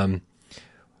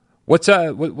 What's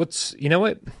you know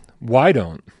what? Why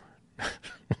don't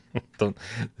this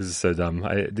is so dumb.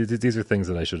 These are things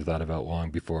that I should have thought about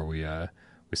long before we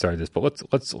started this. But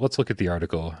let's look at the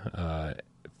article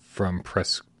from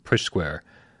Push Square.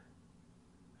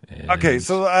 Okay,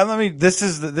 so this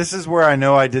is where I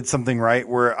know I did something right,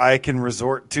 where I can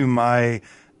resort to my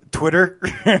Twitter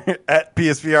at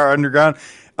PSVR Underground.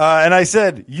 And I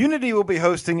said, Unity will be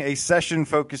hosting a session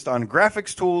focused on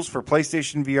graphics tools for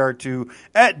PlayStation VR 2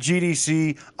 at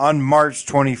GDC on March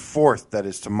 24th. That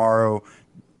is tomorrow.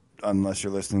 Unless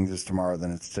you're listening to this tomorrow,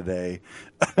 then it's today.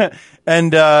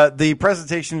 And the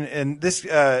presentation, and this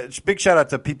big shout out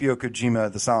to PPO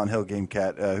Kojima, the Silent Hill game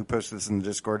cat, who posted this in the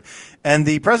Discord. And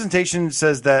the presentation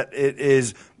says that it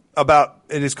is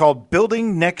called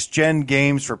Building Next Gen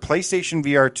Games for PlayStation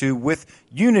VR 2 with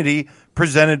Unity,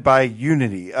 presented by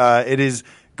Unity. It is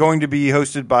going to be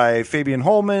hosted by Fabian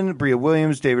Holman, Bria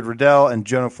Williams, David Riddell, and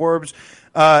Jonah Forbes.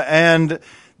 And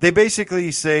they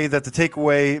basically say that the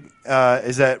takeaway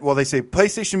is that, they say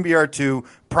PlayStation VR 2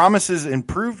 promises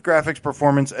improved graphics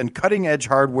performance and cutting-edge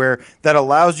hardware that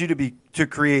allows you to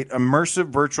create immersive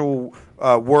virtual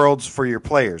worlds for your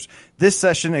players. This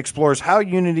session explores how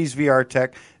Unity's VR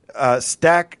tech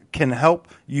stack can help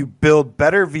you build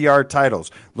better VR titles.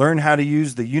 Learn how to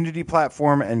use the Unity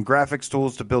platform and graphics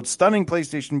tools to build stunning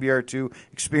PlayStation VR 2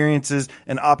 experiences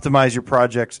and optimize your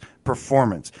project's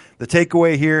performance. The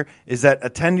takeaway here is that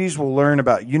attendees will learn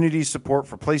about Unity's support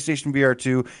for PlayStation VR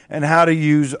 2 and how to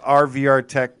use our VR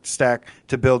tech stack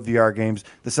to build VR games.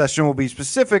 The session will be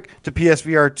specific to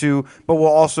PSVR 2, but will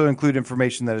also include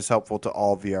information that is helpful to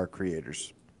all VR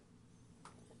creators.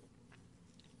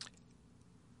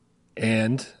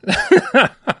 And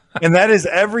that is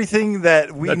everything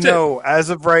that we know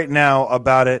as of right now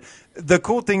about it. The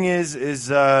cool thing is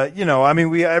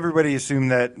everybody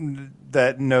assumed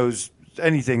that knows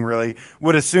anything really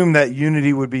would assume that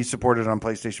Unity would be supported on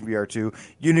PlayStation VR 2.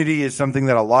 Unity is something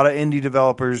that a lot of indie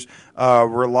developers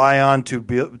rely on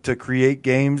to create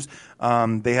games.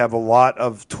 They have a lot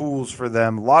of tools for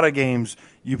them. A lot of games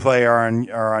you play are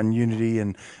on Unity,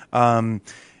 and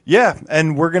yeah,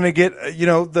 and we're going to get,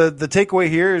 the takeaway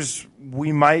here is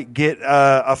we might get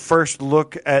a first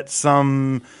look at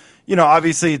some.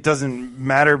 Obviously it doesn't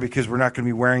matter because we're not going to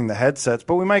be wearing the headsets,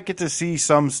 but we might get to see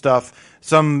some stuff,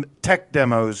 some tech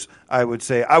demos, I would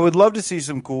say. I would love to see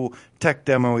some cool tech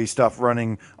demo-y stuff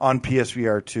running on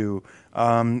PSVR 2.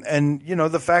 And,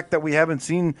 the fact that we haven't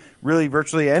seen really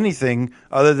virtually anything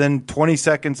other than 20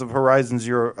 seconds of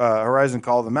Horizon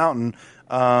Call of the Mountain,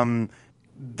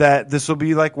 that this will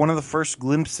be like one of the first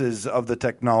glimpses of the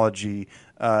technology,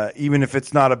 even if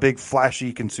it's not a big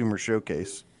flashy consumer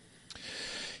showcase.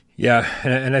 Yeah,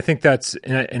 and I think that's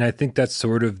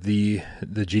sort of the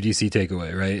GDC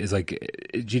takeaway, right? Is like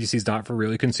GDC is not for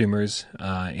really consumers,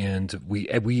 and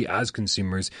we as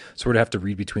consumers sort of have to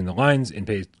read between the lines and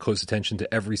pay close attention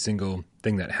to every single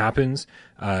thing that happens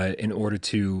in order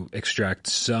to extract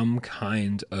some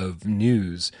kind of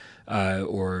news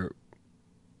or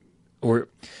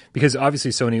because obviously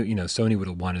Sony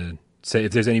would want to say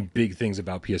if there's any big things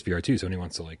about PSVR 2, Sony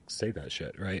wants to say that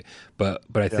shit, right? But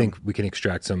I think we can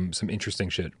extract some interesting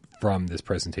shit from this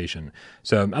presentation.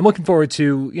 So I'm looking forward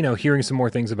to hearing some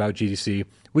more things about GDC.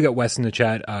 We got Wes in the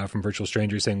chat from Virtual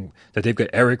Strangers saying that they've got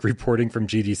Eric reporting from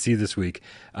GDC this week.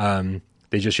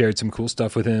 They just shared some cool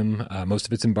stuff with him. Most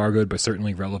of it's embargoed, but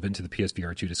certainly relevant to the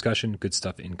PSVR 2 discussion. Good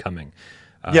stuff incoming.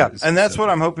 And that's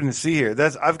what I'm hoping to see here.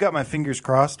 I've got my fingers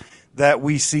crossed that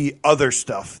we see other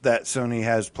stuff that Sony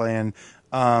has planned.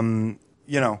 I'm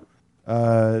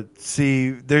hoping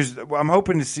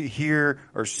to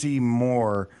see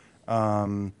more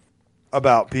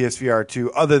about PSVR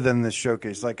 2 other than this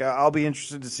showcase. I'll be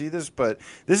interested to see this, but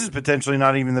this is potentially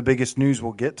not even the biggest news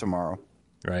we'll get tomorrow.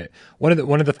 Right. One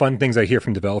of the fun things I hear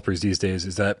from developers these days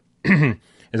is that when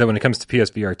it comes to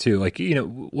PSVR 2,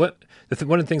 one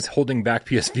of the things holding back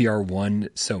PSVR 1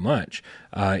 so much,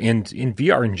 and in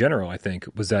VR in general, I think,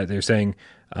 was that they're saying,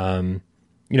 it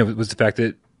was the fact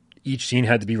that each scene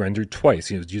had to be rendered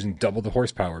twice. It was using double the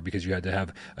horsepower because you had to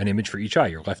have an image for each eye,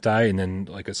 your left eye, and then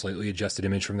a slightly adjusted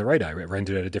image from the right eye,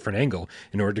 rendered at a different angle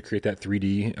in order to create that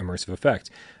 3D immersive effect.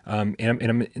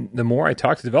 And the more I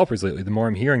talk to developers lately, the more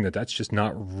I'm hearing that that's just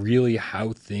not really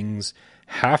how things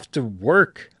have to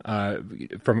work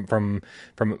from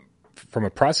a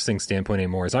processing standpoint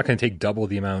anymore. It's not going to take double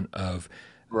the amount of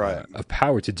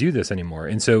power to do this anymore.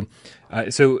 And so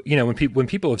when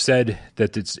people have said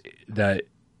that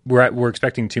we're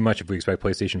expecting too much if we expect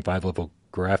PlayStation 5 level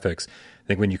graphics, I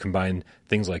think when you combine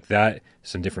things like that,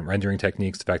 some different rendering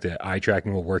techniques, the fact that eye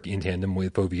tracking will work in tandem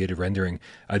with foveated rendering,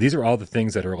 these are all the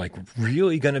things that are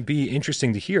really going to be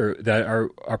interesting to hear that are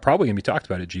probably going to be talked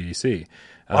about at GDC.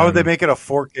 Why would they make it a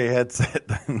 4K headset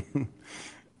then?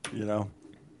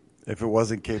 If it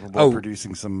wasn't capable of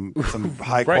producing some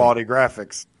high quality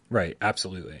graphics. Right.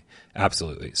 Absolutely.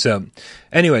 So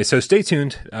anyway, stay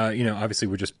tuned. Obviously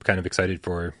we're just kind of excited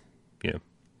for,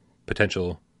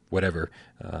 potential whatever.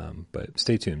 But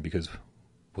stay tuned because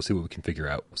we'll see what we can figure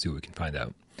out. We'll see what we can find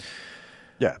out.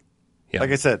 Yeah.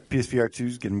 Like I said, PSVR 2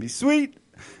 is going to be sweet.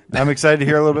 I'm excited to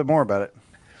hear a little bit more about it.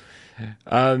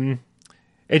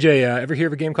 AJ, ever hear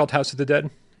of a game called House of the Dead?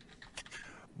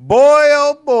 Boy,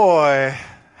 oh boy,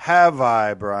 have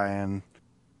I, Brian.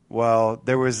 Well,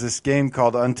 there was this game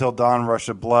called Until Dawn Rush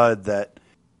of Blood that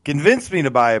convinced me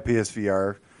to buy a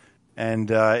PSVR, and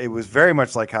it was very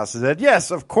much like House of the Dead.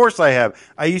 Yes, of course I have.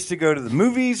 I used to go to the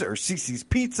movies or Cece's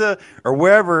Pizza or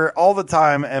wherever all the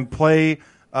time and play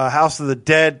House of the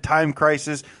Dead, Time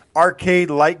Crisis. Arcade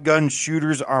light gun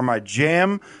shooters are my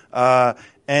jam.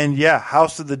 And yeah,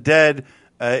 House of the Dead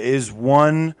is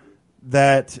one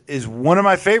that is one of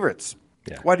my favorites.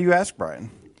 Yeah. Why do you ask, Brian?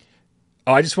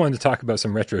 Oh, I just wanted to talk about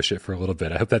some retro shit for a little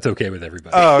bit. I hope that's okay with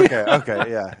everybody. Oh,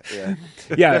 okay, yeah.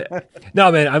 Yeah.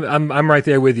 No, man, I'm right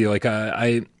there with you.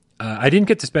 I didn't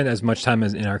get to spend as much time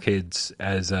in arcades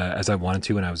as I wanted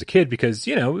to when I was a kid because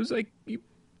it was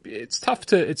it's tough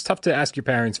to ask your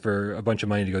parents for a bunch of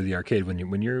money to go to the arcade when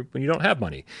you don't have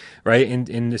money, right?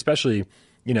 And especially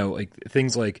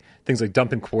things like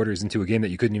dumping quarters into a game that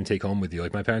you couldn't even take home with you.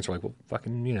 Like my parents were like, well,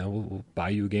 fucking, we'll buy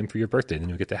you a game for your birthday, and then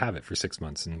you'll get to have it for 6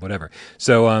 months and whatever.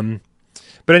 So,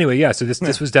 but anyway, yeah. So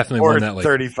this was definitely or one that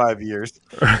 35 years.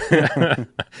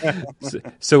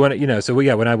 so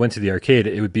when I went to the arcade,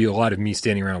 it would be a lot of me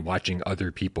standing around watching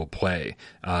other people play,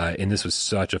 and this was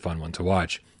such a fun one to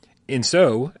watch. And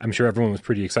so I'm sure everyone was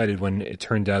pretty excited when it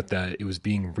turned out that it was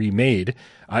being remade.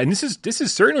 And this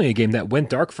is certainly a game that went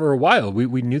dark for a while.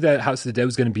 We knew that House of the Dead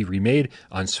was going to be remade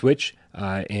on Switch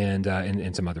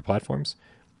and some other platforms.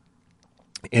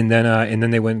 And then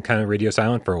they went kind of radio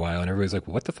silent for a while, and everybody's like,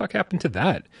 "What the fuck happened to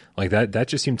that?" Like that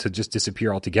just seemed to just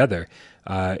disappear altogether.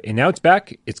 And now it's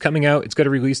back. It's coming out. It's got a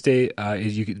release date.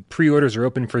 Pre-orders are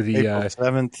open for the April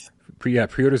 7th.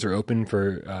 Pre-orders are open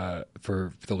for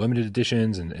the limited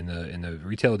editions and in the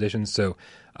retail editions. So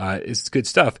it's good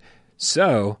stuff.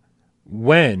 So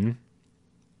when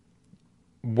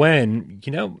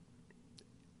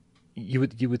you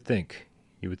would think.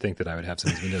 You would think that I would have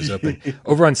some of these windows open.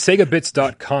 Over on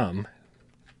SegaBits.com,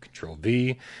 Control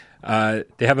V,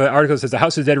 they have an article that says the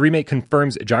House of the Dead remake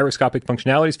confirms gyroscopic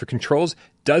functionalities for controls,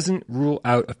 doesn't rule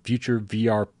out a future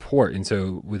VR port. And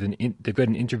so they've got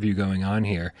an interview going on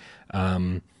here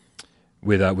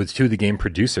with two of the game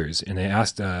producers, and they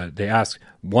asked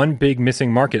one big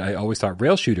missing market. I always thought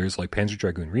rail shooters like Panzer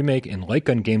Dragoon Remake and light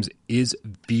gun games is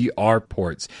VR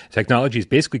ports. Technology is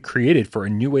basically created for a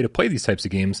new way to play these types of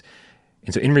games.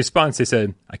 And so in response, they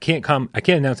said, I can't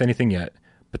announce anything yet,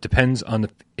 but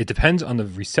it depends on the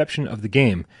reception of the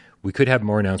game. We could have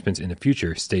more announcements in the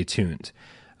future. Stay tuned.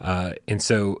 And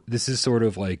so this is sort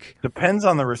of like... Depends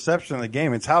on the reception of the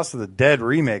game. It's House of the Dead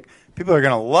remake. People are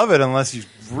going to love it unless you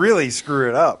really screw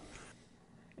it up.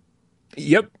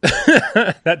 Yep.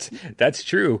 That's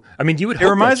true. I mean, you would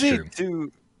hope that's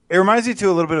true. It reminds me to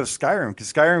a little bit of Skyrim,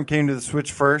 because Skyrim came to the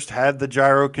Switch first, had the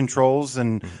gyro controls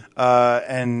and had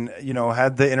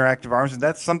the interactive arms, and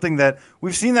that's something that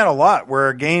we've seen that a lot. Where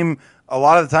a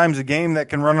lot of the times, a game that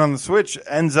can run on the Switch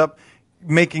ends up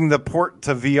making the port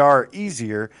to VR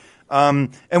easier.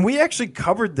 And we actually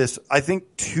covered this, I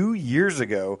think, 2 years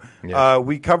ago. Yeah.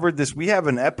 We covered this. We have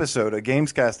an episode, a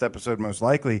Gamescast episode, most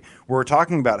likely, where we're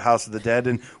talking about House of the Dead,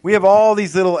 and we have all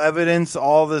these little evidence,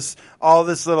 all this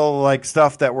little like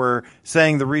stuff that we're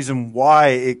saying the reason why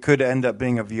it could end up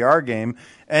being a VR game.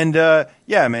 And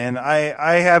yeah, man,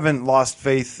 I haven't lost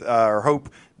faith or hope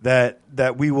that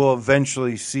we will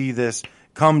eventually see this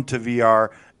come to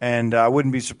VR. And I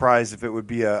wouldn't be surprised if it would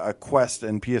be a Quest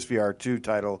and PSVR 2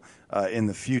 title in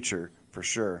the future, for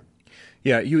sure.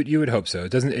 Yeah, you would hope so.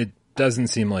 It doesn't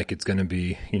seem like it's going to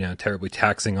be terribly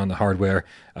taxing on the hardware.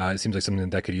 It seems like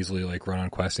something that could easily like run on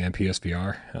Quest and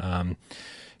PSVR.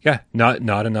 Yeah,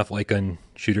 not enough light gun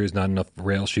shooters, not enough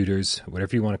rail shooters,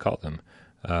 whatever you want to call them.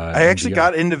 I actually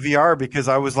got into VR because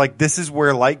I was like, this is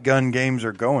where light gun games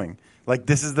are going. Like,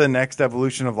 this is the next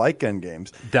evolution of light gun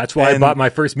games. That's why I bought my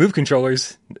first Move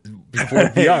controllers before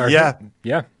VR.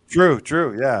 Yeah.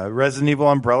 True. Yeah. Resident Evil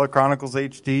Umbrella Chronicles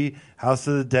HD, House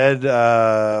of the Dead,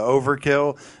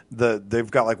 Overkill. They've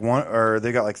got like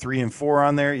 3 and 4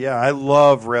 on there. Yeah, I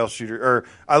love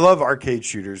I love arcade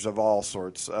shooters of all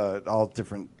sorts, all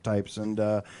different types.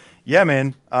 And yeah,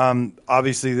 man.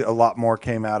 Obviously, a lot more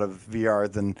came out of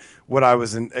VR than what I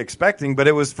was expecting, but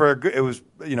it was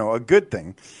a good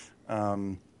thing.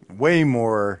 Way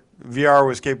more. VR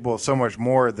was capable of so much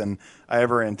more than I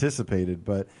ever anticipated.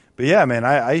 But yeah, man,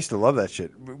 I used to love that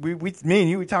shit. Me and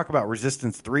you, we talk about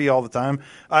Resistance 3 all the time.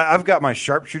 I've got my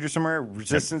sharpshooter somewhere.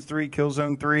 Resistance 3,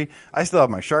 Killzone 3. I still have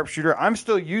my sharpshooter. I'm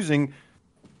still using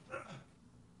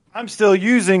my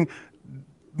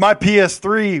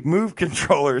PS3 Move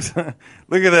controllers.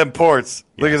 Look at them ports.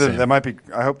 Look at them. That might be.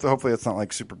 Hopefully, it's not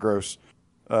like super gross.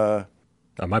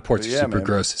 My ports are super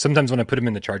gross. Sometimes when I put them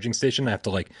in the charging station, I have to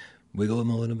like wiggle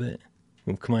them a little bit.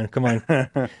 Come on.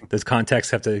 Those contacts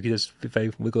have to if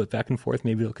I wiggle it back and forth,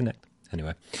 maybe it'll connect.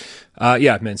 Anyway,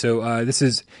 yeah, man. So this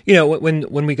is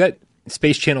when we got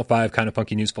Space Channel 5 kind of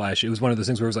funky newsflash, it was one of those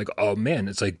things where it was like, oh man,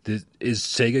 it's like, is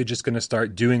Sega just going to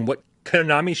start doing what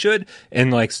Konami should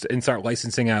and start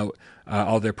licensing out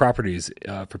all their properties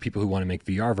for people who want to make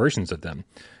VR versions of them?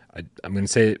 I'm going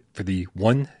to say it for the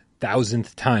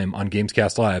 1,000th time on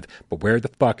Gamescast Live, but where the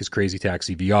fuck is Crazy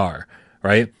Taxi VR,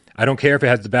 right? I don't care if it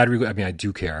has the Bad Religion. I mean, I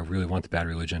do care. I really want the Bad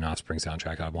Religion Offspring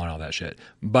soundtrack. I want all that shit.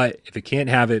 But if it can't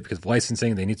have it because of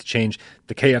licensing, they need to change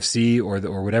the KFC or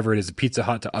whatever it is, the Pizza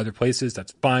Hut to other places.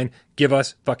 That's fine. Give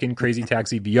us fucking Crazy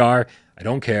Taxi VR. I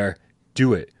don't care.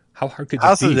 Do it. How hard could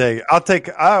House this be? Of the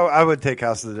Dead. I would take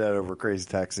House of the Dead over Crazy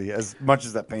Taxi, as much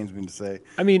as that pains me to say.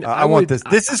 I mean, I want this.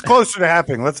 This is closer to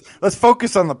happening. Let's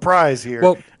focus on the prize here.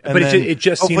 Well, but it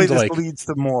just hopefully seems like leads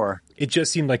to more. It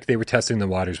just seemed like they were testing the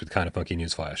waters with kind of funky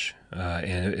newsflash,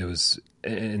 and it was,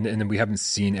 and then we haven't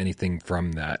seen anything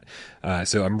from that.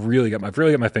 So I've really got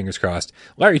my fingers crossed.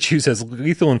 Larry Chu says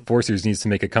Lethal Enforcers needs to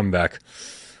make a comeback.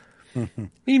 I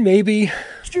mean, maybe.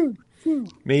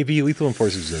 Maybe Lethal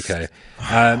Enforcers is okay.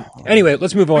 Anyway,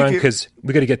 let's move on because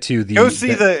we got to get to the. Go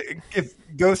see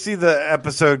the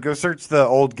episode. Go search the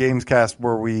old Gamescast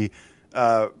where we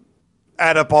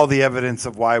add up all the evidence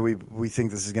of why we think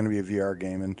this is going to be a VR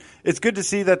game, and it's good to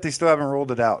see that they still haven't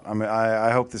rolled it out. I mean,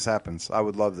 I hope this happens. I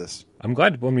would love this. I'm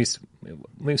glad when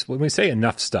we say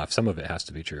enough stuff, some of it has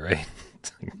to be true, right?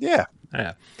 Yeah.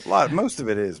 Yeah. Most of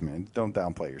it is, man. Don't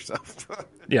downplay yourself.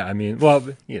 Yeah, I mean, well,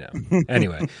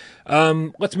 anyway,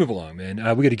 let's move along, man.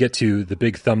 We got to get to the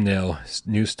big thumbnail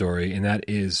news story, and that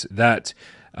is that,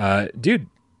 dude,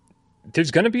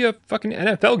 there's going to be a fucking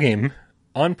NFL game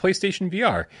on PlayStation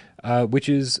VR,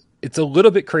 it's a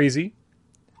little bit crazy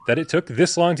that it took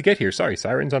this long to get here. Sorry,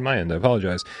 sirens on my end. I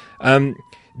apologize.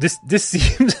 This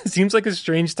seems like a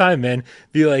strange time, man.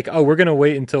 Be like, oh, we're going to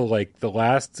wait until like the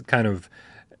last kind of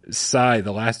sigh,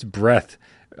 the last breath,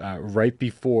 right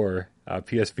before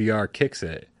PSVR kicks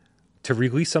it to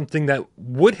release something that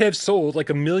would have sold like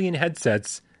 1 million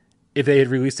headsets if they had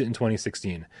released it in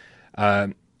 2016.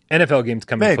 NFL games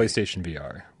coming to PlayStation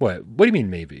VR. What do you mean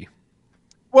maybe?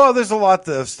 Well, there's a lot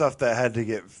of stuff that had to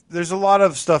get. There's a lot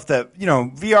of stuff that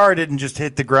VR didn't just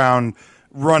hit the ground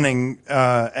running,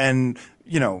 and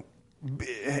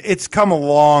it's come a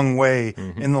long way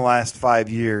in the last 5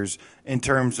 years in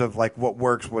terms of like what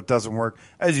works, what doesn't work.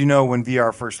 As you know, when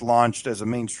VR first launched as a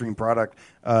mainstream product,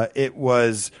 it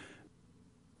was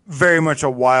very much a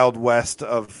wild west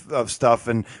of stuff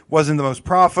and wasn't the most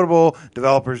profitable.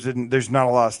 Developers there's not a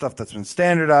lot of stuff that's been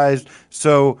standardized.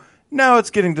 So now it's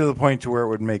getting to the point to where it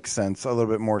would make sense, a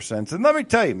little bit more sense. And let me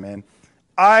tell you, man,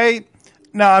 I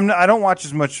don't watch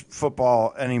as much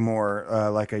football anymore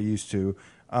like I used to.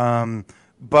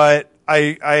 But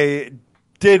I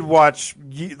did watch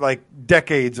like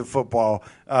decades of football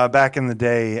back in the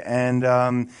day, and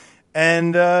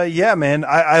yeah, man,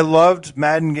 I loved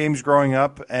Madden games growing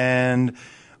up, and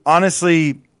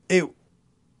honestly,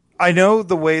 I know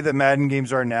the way that Madden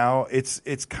games are now,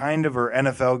 it's kind of, or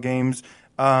NFL games.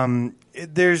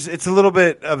 It's a little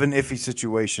bit of an iffy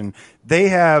situation. They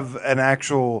have an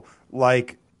actual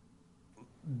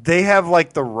they have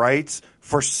like the rights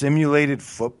for simulated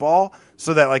football,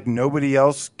 so that like nobody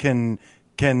else can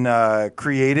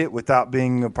create it without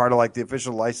being a part of like the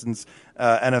official licensed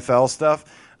NFL stuff.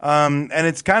 And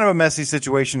it's kind of a messy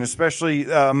situation, especially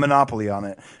monopoly on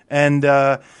it. And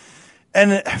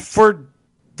for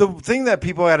the thing that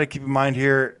people got to keep in mind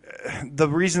here, the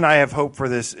reason I have hope for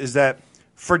this is that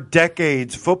for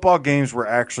decades, football games were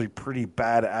actually pretty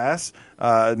badass.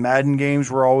 Madden games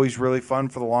were always really fun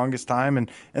for the longest time, and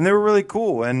they were really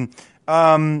cool. And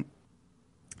I'm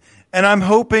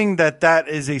hoping that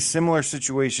is a similar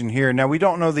situation here. Now, we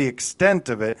don't know the extent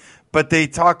of it, but they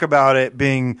talk about it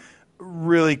being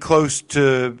really close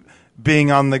to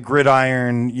being on the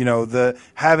gridiron,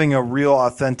 having a real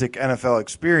authentic NFL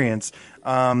experience.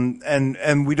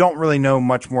 And we don't really know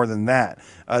much more than that.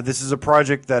 This is a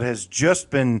project that has just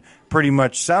been pretty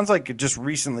much, sounds like it just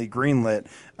recently greenlit,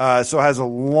 so it has a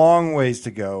long ways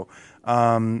to go.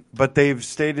 But they've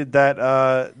stated that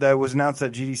that was announced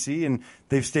at GDC, and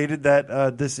they've stated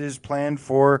that this is planned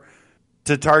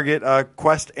to target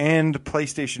Quest and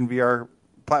PlayStation VR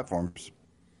platforms.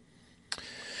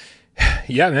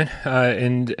 Yeah, man,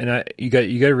 you got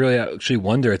to really actually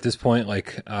wonder at this point,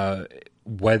 like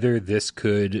whether this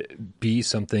could be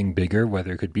something bigger,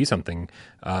 whether it could be something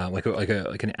like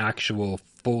an actual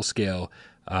full scale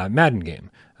Madden game,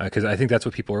 because I think that's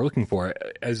what people are looking for.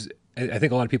 As I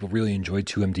think a lot of people really enjoyed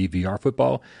 2MD VR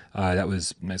football. That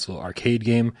was a nice little arcade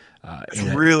game. It's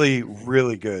really,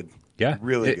 really good. Yeah,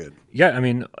 really good. Yeah, I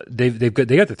mean they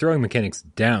got the throwing mechanics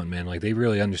down, man. Like they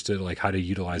really understood like how to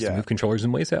utilize the move controllers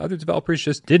in ways that other developers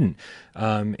just didn't.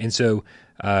 And so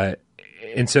I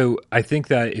think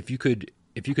that if you could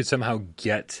somehow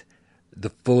get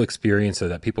the full experience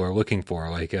that people are looking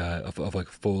for, like of like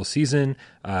a full season,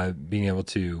 being able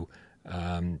to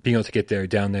get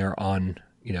down there on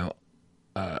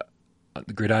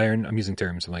the gridiron. I'm using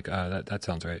terms. I'm like, that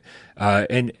sounds right.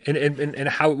 And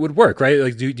how it would work, right?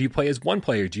 Like, do you play as one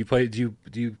player? Do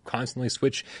you constantly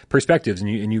switch perspectives and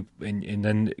then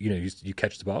you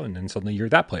catch the ball and then suddenly you're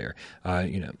that player?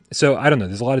 So I don't know.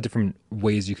 There's a lot of different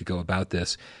ways you could go about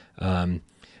this. But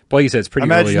like you said, it's pretty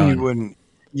early on. You wouldn't.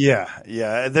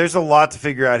 Yeah. There's a lot to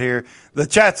figure out here. The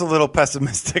chat's a little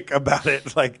pessimistic about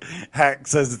it. Like Hack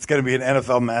says it's going to be an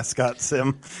NFL mascot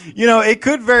sim. It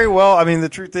could very well. I mean, the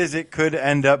truth is it could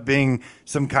end up being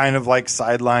some kind of like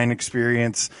sideline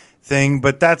experience thing,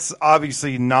 but that's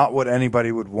obviously not what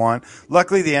anybody would want.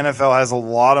 Luckily, the NFL has a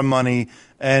lot of money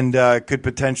and could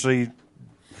potentially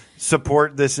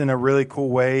support this in a really cool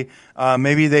way.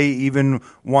 Maybe they even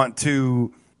want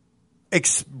to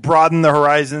broaden the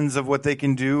horizons of what they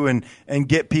can do and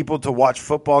get people to watch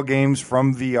football games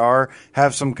from VR,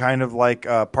 have some kind of like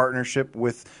partnership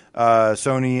with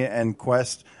Sony and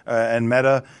Quest and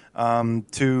Meta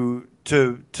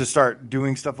to start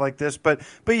doing stuff like this. But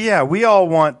yeah, we all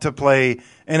want to play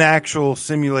an actual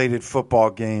simulated football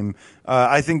game.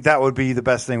 I think that would be the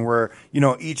best thing where,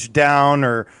 each down,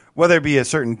 or whether it be a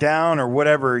certain down or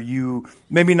whatever, you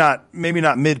maybe not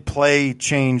mid-play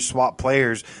swap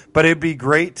players, but it'd be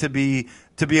great to be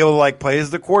able to like play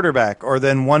as the quarterback, or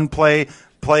then one play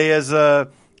as a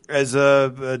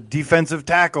defensive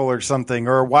tackle or something,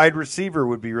 or a wide receiver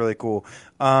would be really cool.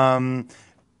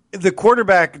 The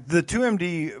quarterback, the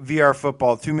 2MD VR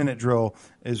football 2-minute drill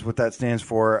is what that stands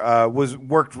for,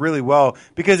 worked really well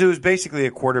because it was basically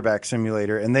a quarterback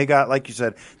simulator, and they got, like you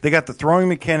said, they got the throwing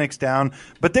mechanics down,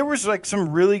 but there was like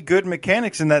some really good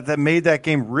mechanics in that made that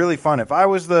game really fun. If I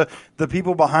was the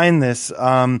people behind this,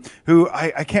 who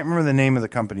I can't remember the name of the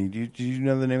company. Do you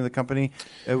know the name of the company?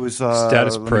 It was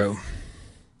Status Pro.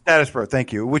 Status Pro,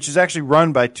 thank you, which is actually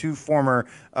run by two former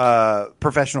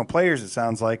professional players, it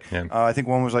sounds like. Yeah. I think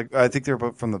one was I think they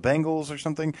were from the Bengals or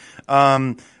something.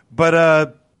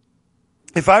 But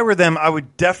if I were them, I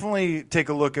would definitely take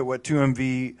a look at what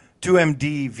 2MD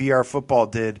VR football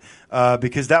did,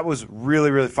 because that was really,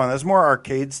 really fun. That's more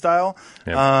arcade style.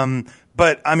 Yeah.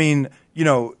 But I mean,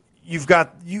 they've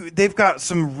got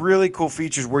some really cool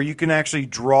features where you can actually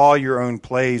draw your own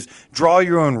plays, draw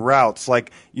your own routes,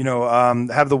 like,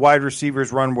 have the wide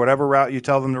receivers run whatever route you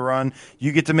tell them to run.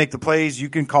 You get to make the plays. You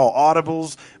can call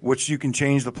audibles, which you can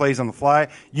change the plays on the fly.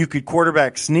 You could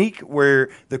quarterback sneak, where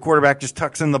the quarterback just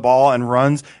tucks in the ball and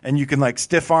runs, and you can like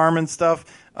stiff arm and stuff.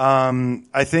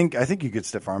 I think you could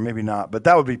stiff arm, maybe not, but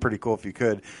that would be pretty cool if you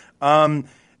could.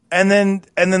 And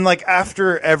then like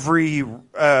after every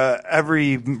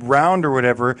round or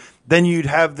whatever, then you'd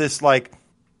have this like,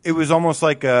 it was almost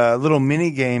like a little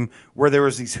mini game where there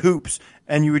was these hoops,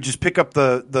 and you would just pick up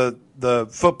the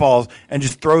footballs and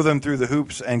just throw them through the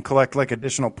hoops and collect like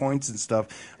additional points and stuff.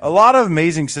 A lot of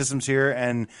amazing systems here,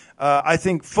 and I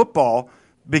think football,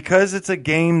 because it's a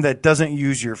game that doesn't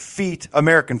use your feet,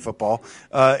 American football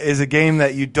is a game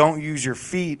that you don't use your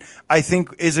feet, I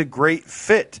think is a great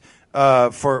fit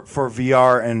for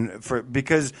VR, and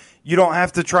because you don't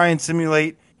have to try and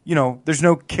simulate, there's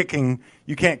no kicking.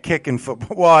 You can't kick in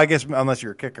football. Well, I guess unless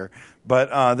you're a kicker,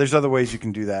 but there's other ways you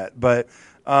can do that. But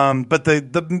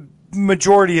the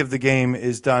majority of the game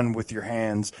is done with your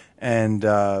hands and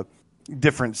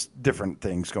different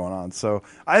things going on. So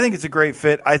I think it's a great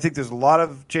fit. I think there's a lot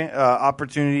of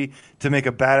opportunity to make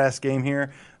a badass game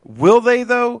here. Will they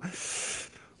though?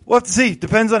 We'll have to see.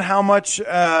 Depends on how much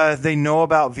they know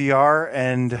about VR,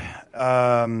 and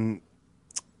I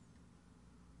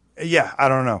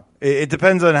don't know. It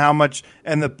depends on how much,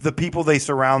 and the people they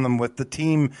surround them with, the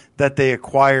team that they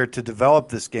acquire to develop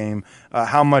this game,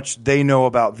 how much they know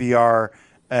about VR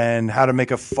and how to make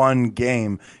a fun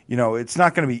game. It's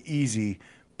not going to be easy,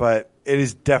 but it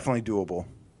is definitely doable.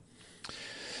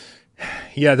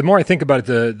 Yeah, the more I think about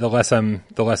it, the less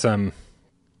I'm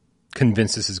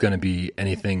convinced this is going to be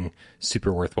anything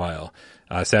super worthwhile.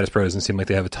 Status Pro doesn't seem like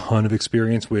they have a ton of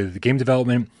experience with game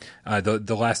development.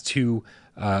 The last two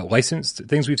licensed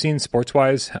things we've seen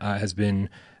sports-wise has been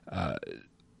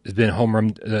home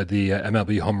run, the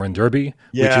MLB Home Run Derby,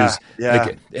 which is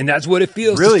like, and that's what it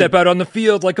feels to step out on the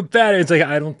field like a batter. It's like,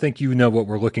 I don't think you know what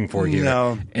we're looking for here.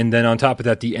 No. And then on top of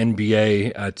that, the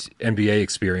NBA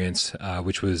experience,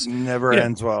 which was never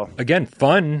ends well. Again,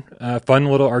 fun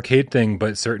little arcade thing,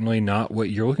 but certainly not what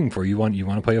you're looking for. You want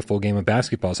to play a full game of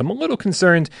basketball. So I'm a little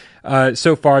concerned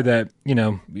so far that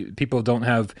people don't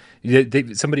have.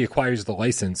 Somebody acquires the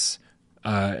license.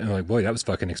 And I'm like, boy, that was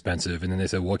fucking expensive. And then they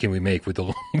said, what can we make with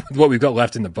with what we've got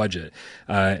left in the budget?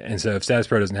 And so if Status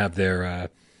Pro doesn't have their, a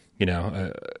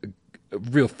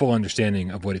real full understanding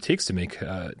of what it takes to make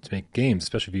games,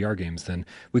 especially VR games, then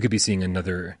we could be seeing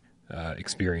another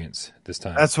experience this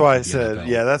time. That's why I said,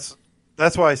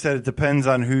 that's why I said it depends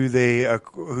on who they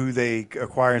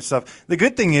acquire and stuff. The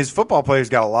good thing is football players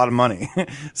got a lot of money,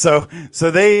 so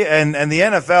they and the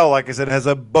NFL, like I said, has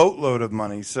a boatload of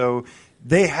money. So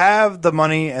they have the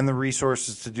money and the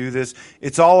resources to do this.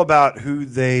 It's all about who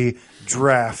they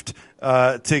draft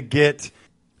to get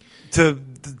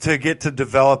to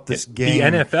develop this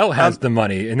game. The NFL has the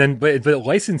money, and then but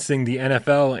licensing the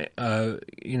NFL,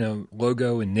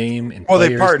 logo and name and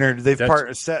players, they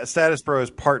partnered. Status Pro has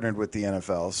partnered with the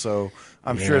NFL, so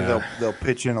I'm sure they'll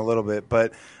pitch in a little bit.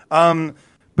 But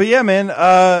yeah, man.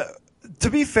 To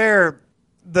be fair,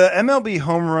 the MLB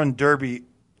Home Run Derby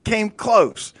came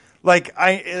close. Like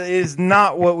it is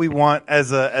not what we want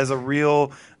as a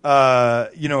real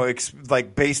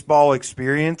like baseball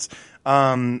experience.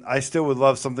 I still would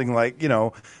love something like,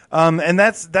 and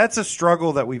that's a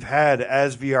struggle that we've had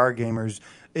as VR gamers,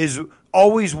 is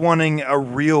always wanting a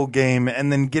real game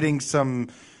and then getting some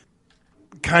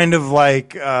kind of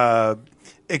like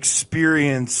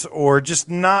experience, or just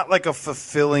not like a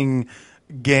fulfilling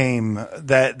game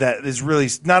that is really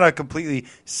not a completely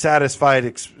satisfying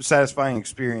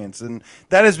experience, and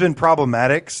that has been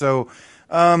problematic. So,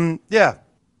 yeah.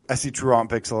 I see Truant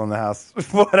Pixel in the house.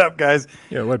 What up, guys?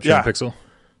 Yeah, what up, Truant Pixel?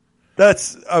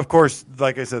 That's, of course,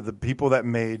 like I said, the people that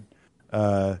made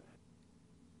 2MD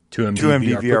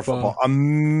VR football.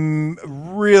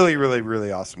 Really, really,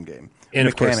 really awesome game. And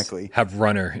mechanically, of course, have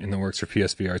Runner in the works for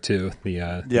PSVR 2,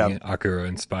 the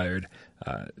Akira-inspired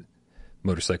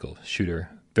motorcycle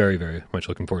shooter. Very, very much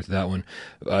looking forward to that one.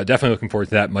 Definitely looking forward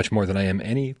to that much more than I am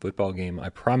any football game, I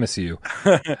promise you.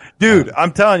 Dude,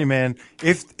 I'm telling you, man,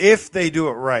 if they do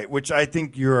it right, which I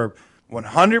think you're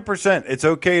 100%, it's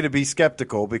okay to be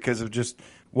skeptical because of just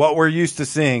what we're used to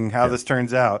seeing, how this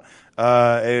turns out.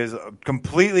 It is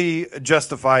completely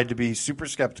justified to be super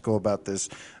skeptical about this.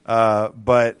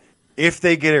 But if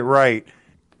they get it right,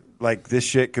 like, this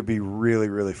shit could be really,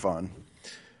 really fun.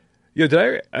 Yo,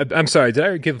 I'm sorry, did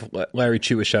I give Larry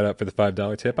Chu a shout out for the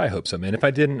 $5 tip? I hope so, man. If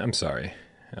I didn't, I'm sorry.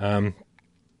 Thank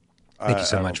you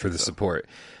so much for the support.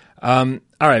 All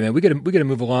right, man, we gotta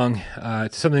move along to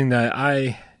something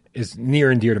that is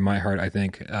near and dear to my heart, I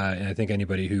think. And I think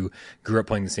anybody who grew up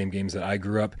playing the same games that I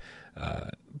grew up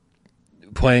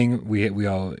playing, we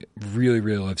all really,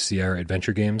 really love Sierra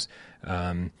adventure games.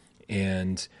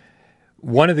 And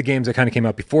one of the games that kind of came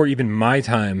out before even my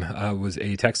time was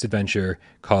a text adventure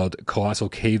called Colossal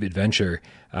Cave Adventure.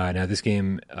 Now, this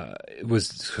game was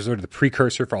sort of the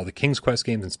precursor for all the King's Quest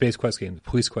games and Space Quest games,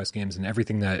 Police Quest games, and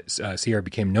everything that Sierra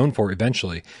became known for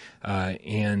eventually.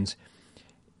 And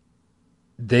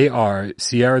they are,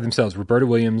 Sierra themselves, Roberta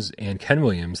Williams and Ken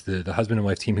Williams, the husband and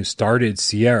wife team who started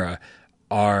Sierra,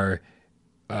 are...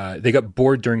 they got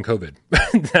bored during COVID.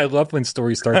 I love when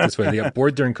stories start this way. They got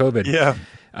bored during COVID,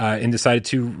 and decided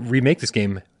to remake this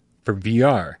game for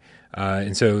VR.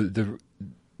 And so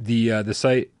the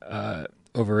site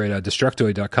over at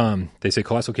Destructoid.com, they say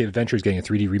Colossal Cave Adventure is getting a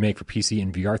 3D remake for PC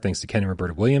and VR thanks to Ken and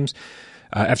Roberta Williams.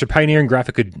 After pioneering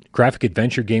graphic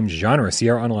adventure game genre,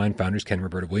 Sierra Online founders Ken and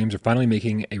Roberta Williams are finally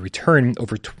making a return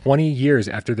over 20 years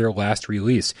after their last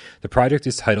release. The project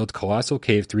is titled Colossal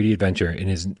Cave 3D Adventure and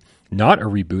is not a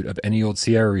reboot of any old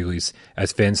Sierra release,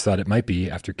 as fans thought it might be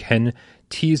after Ken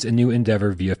teased a new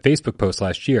endeavor via Facebook post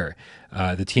last year.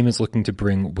 The team is looking to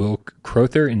bring Will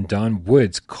Crowther and Don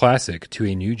Wood's classic to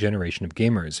a new generation of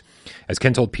gamers. As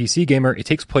Ken told PC Gamer, it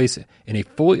takes place in a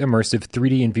fully immersive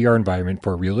 3D and VR environment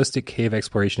for a realistic cave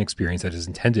exploration experience that is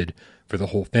intended for the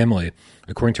whole family.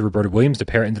 According to Roberta Williams, the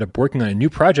pair ended up working on a new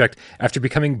project after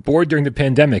becoming bored during the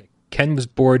pandemic. Ken was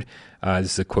bored.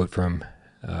 This is a quote from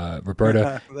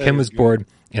Roberta. Ken was bored,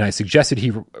 and I suggested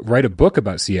he write a book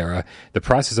about Sierra. The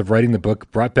process of writing the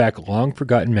book brought back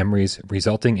long-forgotten memories,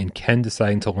 resulting in Ken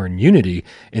deciding to learn Unity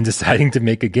and deciding to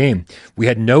make a game. We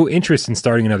had no interest in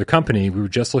starting another company. We were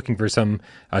just looking for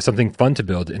something fun to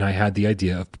build, and I had the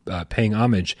idea of paying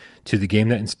homage to the game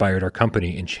that inspired our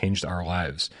company and changed our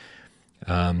lives.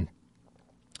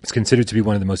 It's considered to be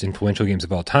one of the most influential games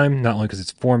of all time, not only because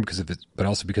it's formed, but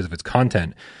also because of its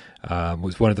content.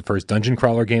 Was one of the first dungeon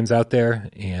crawler games out there,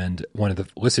 and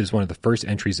listed as one of the first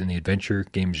entries in the adventure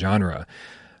game genre.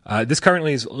 This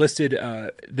currently is listed.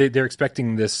 They're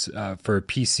expecting this for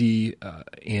PC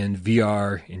and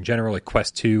VR in general, like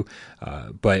Quest 2.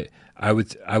 But I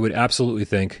would absolutely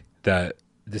think that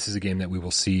this is a game that we will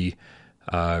see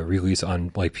release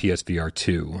on like PSVR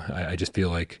 2. I just feel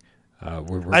like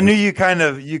I knew you kind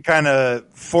of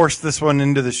forced this one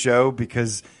into the show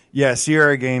because. Yeah,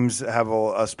 Sierra games have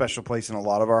a special place in a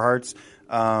lot of our hearts.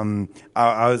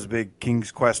 I was a big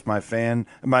King's Quest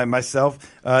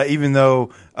myself, even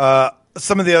though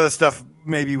some of the other stuff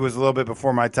maybe was a little bit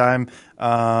before my time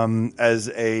as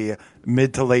a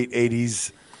mid to late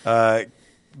 80s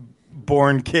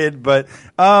born kid. But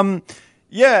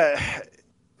yeah,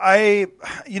 I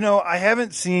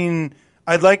haven't seen.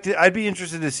 I'd be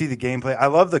interested to see the gameplay. I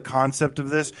love the concept of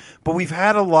this, but we've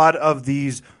had a lot of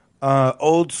these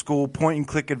old school point and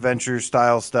click adventure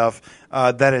style stuff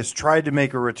that has tried to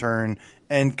make a return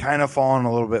and kind of fallen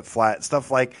a little bit flat.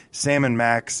 Stuff like Sam &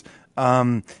 Max.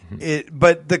 But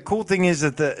the cool thing is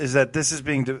that this is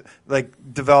being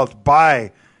developed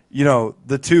by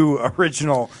the two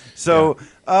original. So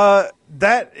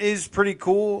that is pretty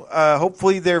cool.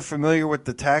 Hopefully they're familiar with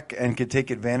the tech and can take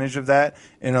advantage of that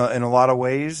in a lot of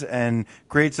ways and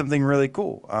create something really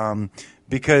cool.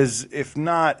 because if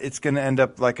not, it's going to end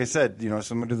up, like I said,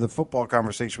 similar to the football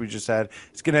conversation we just had,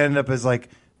 it's going to end up as like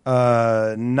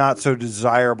not so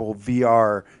desirable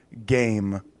VR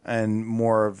game and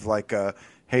more of like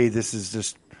hey, this is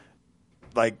just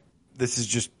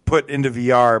put into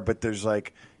VR, but there's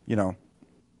like, I don't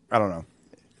know.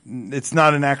 It's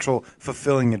not an actual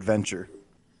fulfilling adventure.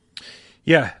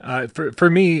 Yeah, for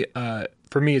me,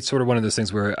 it's sort of one of those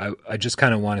things where I just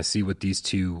kind of want to see what these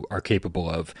two are capable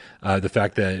of. The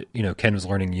fact that Ken was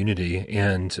learning Unity,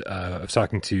 and I was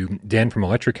talking to Dan from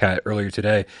Electric Hat earlier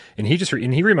today, and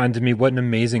he reminded me what an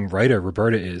amazing writer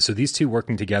Roberta is. So these two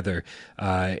working together,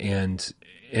 and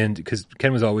because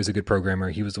Ken was always a good programmer,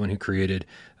 he was the one who created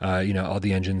all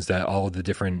the engines that all of the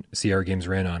different Sierra games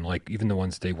ran on, like even the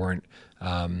ones they weren't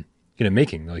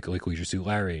making, like Leisure Suit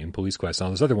Larry and Police Quest and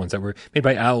all those other ones that were made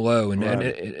by Al Lowe and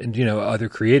other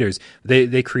creators.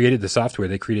 They created the software.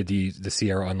 They created the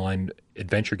Sierra Online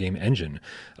adventure game engine.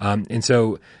 And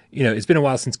so, it's been a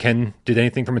while since Ken did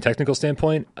anything from a technical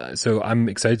standpoint. So I'm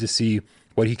excited to see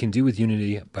what he can do with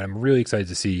Unity, but I'm really excited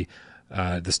to see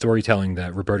the storytelling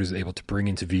that Roberta is able to bring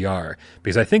into VR,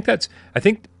 because I think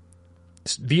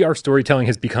VR storytelling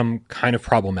has become kind of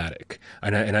problematic,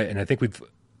 and I think we've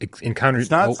encountered.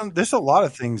 There's a lot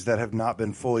of things that have not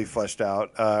been fully fleshed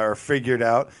out or figured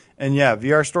out, and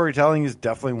VR storytelling is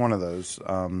definitely one of those.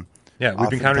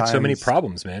 We've encountered so many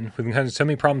problems, man. We've encountered so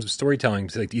many problems with storytelling,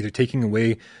 like either taking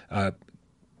away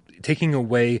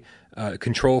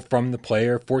control from the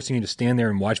player, forcing you to stand there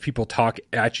and watch people talk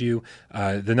at you.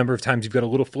 The number of times you've got a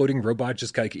little floating robot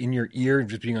just like in your ear and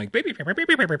just being like, baby, and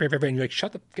you're like,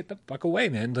 get the fuck away,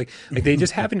 man. Like they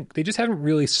just haven't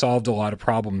really solved a lot of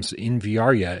problems in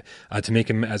VR yet to make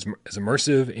them as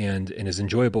immersive and as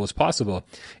enjoyable as possible.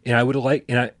 And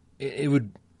it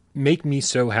would make me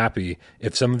so happy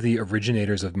if some of the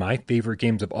originators of my favorite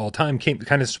games of all time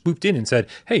kind of swooped in and said,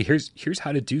 hey, here's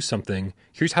how to do something.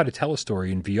 Here's how to tell a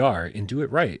story in VR and do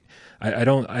it right. I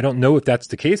don't know if that's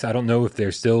the case. I don't know if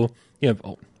there's still,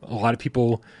 a lot of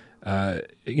people, and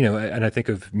I think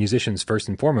of musicians first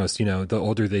and foremost, the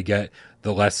older they get,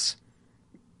 the less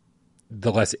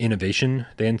innovation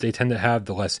they tend to have,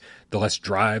 the less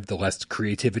drive, the less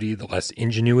creativity, the less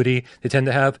ingenuity they tend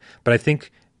to have. But I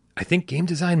think game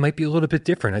design might be a little bit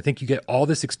different. I think you get all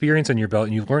this experience on your belt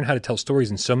and you learn how to tell stories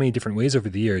in so many different ways over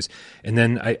the years. And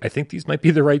then I think these might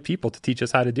be the right people to teach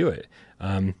us how to do it.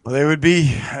 Well, they would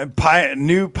be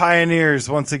new pioneers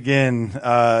once again.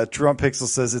 Trump Pixel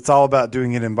says it's all about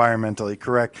doing it environmentally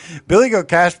correct. Billy Go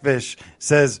Cashfish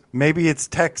says maybe it's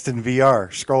text in VR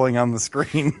scrolling on the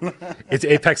screen. It's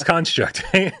Apex Construct.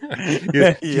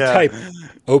 you type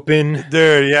open,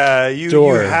 dude. Yeah,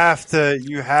 door.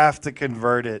 you have to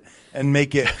convert it and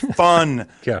make it fun.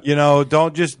 Yeah.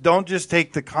 Don't just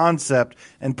take the concept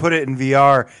and put it in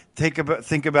VR. Think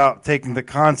about taking the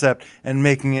concept and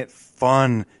making it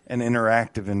fun and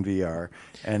interactive in VR.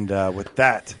 And with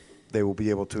that, they will be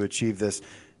able to achieve this.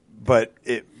 But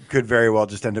it could very well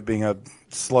just end up being a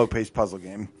slow-paced puzzle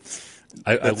game.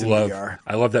 I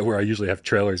love that where I usually have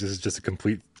trailers. This is just a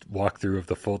complete walkthrough of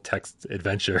the full text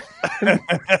adventure.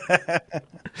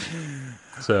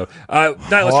 So,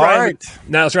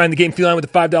 Nihilus Ryan, the Game Feline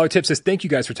with the $5 tip says, thank you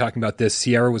guys for talking about this.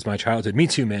 Sierra was my childhood. Me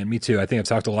too, man. Me too. I think I've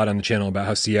talked a lot on the channel about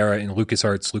how Sierra and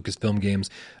LucasArts, Lucasfilm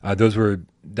games,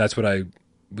 that's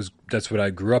what I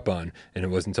grew up on. And it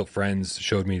wasn't until friends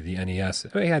showed me the NES.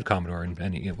 I had Commodore and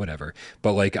whatever.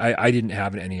 But like, I didn't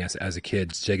have an NES as a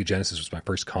kid. Sega Genesis was my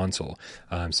first console.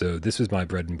 So this was my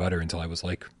bread and butter until I was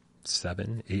like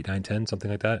 7, 8, 9, 10,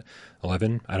 something like that.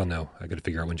 11. I don't know. I got to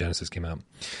figure out when Genesis came out.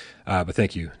 But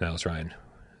thank you, Nihilus Ryan.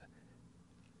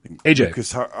 AJ.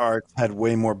 LucasArts had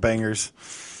way more bangers.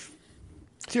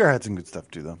 Sierra had some good stuff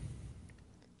too, though.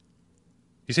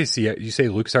 You say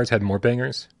LucasArts had more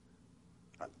bangers?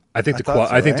 I think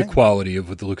the quality of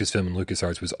with the Lucasfilm and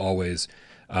LucasArts was always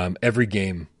every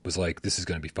game was like, this is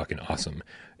going to be fucking awesome.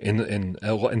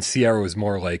 And Sierra was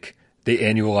more like they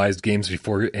annualized games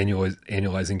before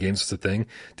annualizing games was a thing.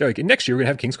 They're like, and next year we're going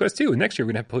to have King's Quest 2, and next year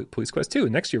we're going to have Police Quest 2,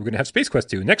 and next year we're going to have Space Quest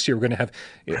 2, and next year we're going to have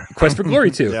Quest for Glory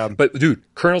 2. Yeah. But dude,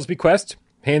 Colonel's Bequest,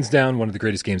 hands down one of the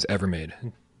greatest games ever made.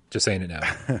 Just saying it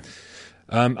now.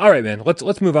 All right, man.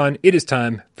 Let's move on. It is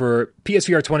time for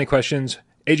PSVR 20 questions.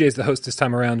 AJ is the host this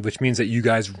time around, which means that you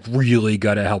guys really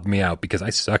got to help me out because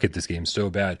I suck at this game so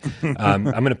bad. I'm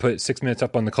going to put 6 minutes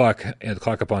up on the clock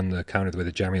up on the counter the way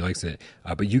that Jeremy likes it.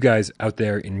 But you guys out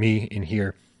there and me in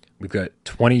here, we've got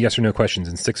 20 yes or no questions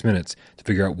in 6 minutes to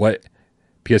figure out what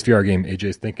PSVR game AJ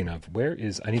is thinking of.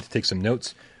 I need to take some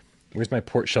notes. Where's my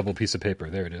port shovel piece of paper?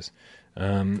 There it is.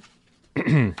 Here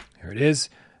it is.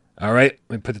 All right,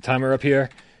 let me put the timer up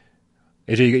here.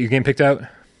 AJ, you got your game picked out?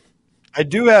 I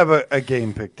do have a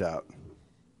game picked out.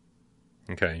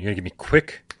 Okay, you're gonna give me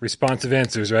quick, responsive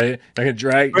answers, right? Not gonna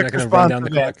drag. Quick, You're not gonna run down the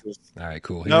clock. answers. All right,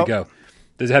 cool. Here Nope. we go.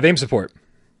 Does it have aim support?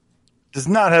 Does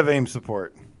not have aim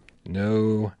support.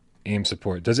 No aim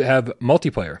support. Does it have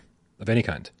multiplayer of any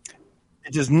kind?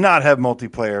 It does not have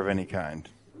multiplayer of any kind.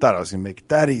 Thought I was going to make it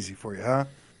that easy for you, huh?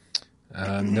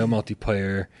 No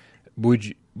multiplayer. Would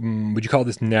you call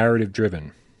this narrative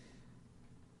driven?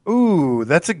 Ooh,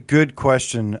 that's a good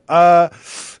question.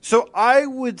 So I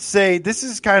would say this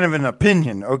is kind of an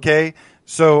opinion, okay?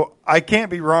 So I can't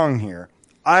be wrong here.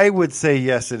 I would say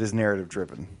yes, it is narrative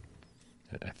driven.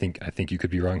 I think you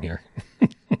could be wrong here.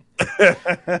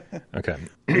 Okay.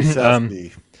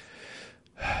 Be.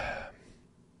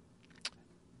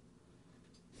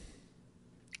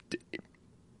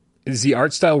 Is the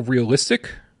art style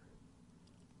realistic?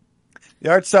 The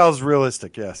art style is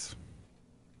realistic, yes.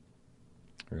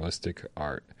 Realistic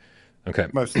art. Okay.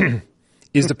 Mostly.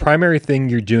 Is the primary thing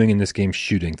you're doing in this game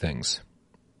shooting things?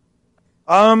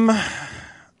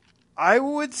 I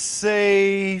would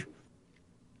say,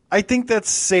 I think that's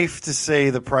safe to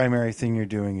say the primary thing you're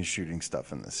doing is shooting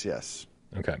stuff in this, yes.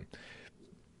 Okay.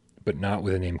 But not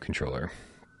with an aim controller.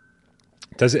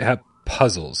 Does it have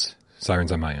puzzles?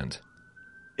 Sirens on my end.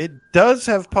 It does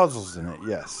have puzzles in it,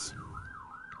 yes.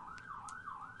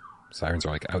 Sirens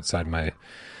are like outside my...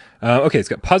 okay, it's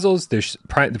got puzzles. There's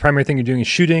the primary thing you're doing is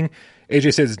shooting.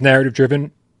 AJ says it's narrative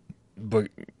driven, but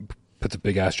puts a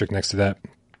big asterisk next to that.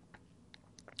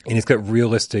 And it's got a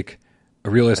realistic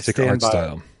art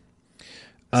style.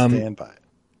 Stand by it.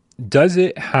 Does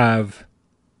it have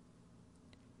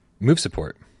move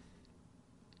support?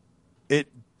 It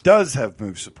does have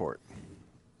move support.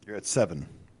 You're at 7.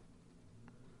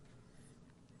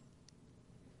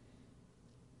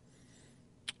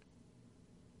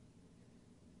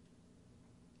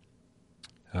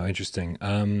 Oh, interesting.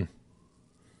 Are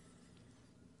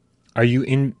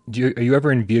you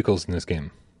ever in vehicles in this game?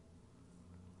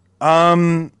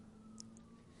 Are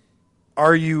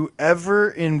you ever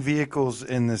in vehicles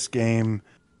in this game?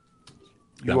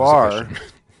 That You was the are question.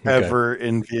 Okay. ever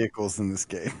in vehicles in this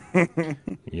game.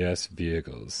 Yes,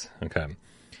 vehicles. Okay.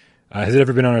 Has it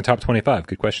ever been on our top 25?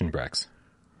 Good question, Brax.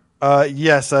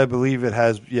 Yes, I believe it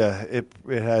has. Yeah, it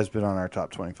has been on our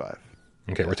top 25.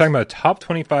 Okay, we're talking about a top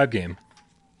 25 game.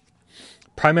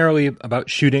 Primarily about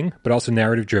shooting, but also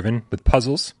narrative driven with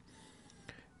puzzles,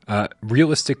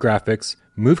 realistic graphics,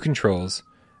 move controls,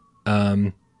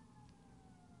 narrative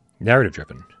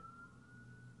driven.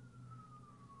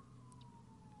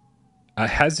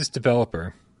 Has this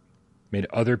developer made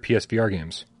other PSVR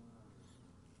games?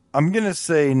 I'm going to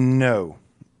say no,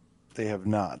 they have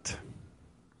not.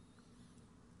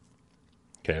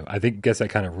 Okay, guess that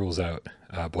kind of rules out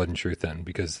Blood and Truth then,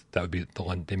 because that would be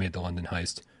they made the London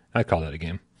Heist. I'd call that a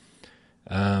game.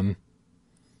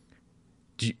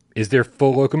 Is there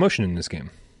full locomotion in this game?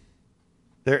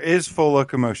 There is full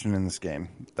locomotion in this game.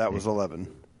 That was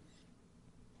 11.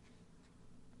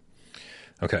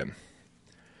 Okay.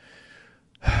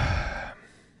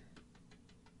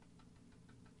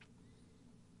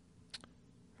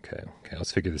 Okay,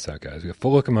 let's figure this out, guys. We have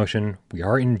full locomotion. We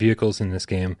are in vehicles in this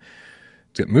game.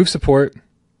 It's got move support.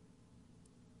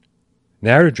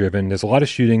 Narrative driven. There's a lot of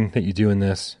shooting that you do in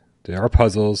this. There are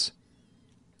puzzles.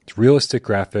 It's realistic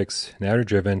graphics. Narrative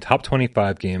driven. Top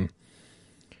 25 game.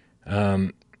 Does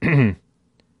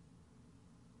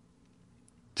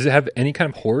it have any kind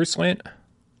of horror slant?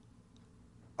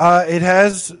 It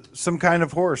has some kind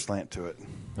of horror slant to it.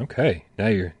 Okay, now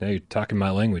you're talking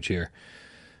my language here.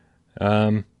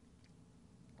 I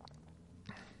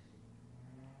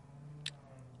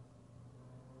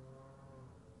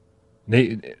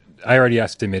already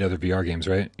asked if they made other VR games,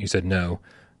 right? You said no.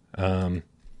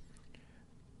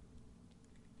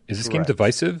 Is this game Correct.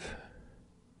 divisive?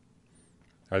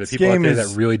 Are there people out there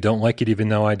that really don't like it, even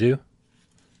though I do?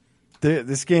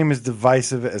 This game is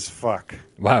divisive as fuck.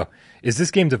 Wow. Is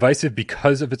this game divisive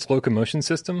because of its locomotion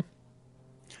system?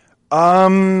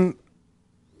 I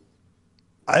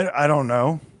don't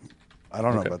know. I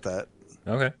don't know about that.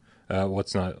 Okay.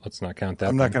 Let's not count that.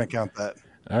 I'm not going to count that.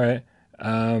 All right.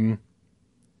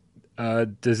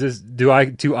 Do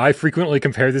I frequently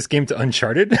compare this game to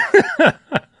Uncharted?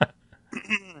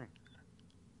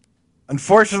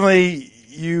 Unfortunately,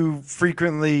 you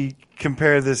frequently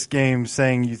compare this game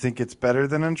saying you think it's better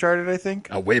than Uncharted, I think.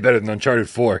 Oh, way better than Uncharted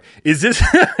 4. Is this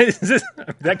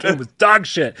that game was dog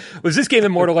shit. Was this game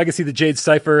Immortal Legacy, the Jade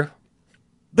Cypher?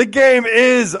 The game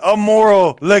is a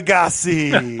moral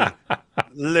legacy.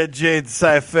 Le Jade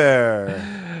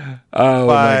Cypher. Oh,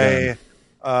 by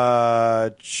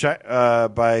by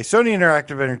Sony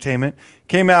Interactive Entertainment.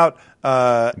 Came out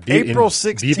April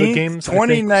 16th,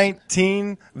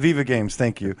 2019. Viva Games,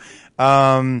 thank you.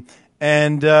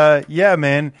 Yeah,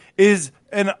 man, is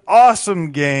an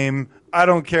awesome game. I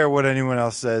don't care what anyone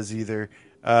else says either.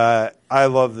 I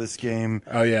love this game.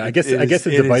 Oh yeah, I guess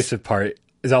the divisive part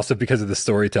is also because of the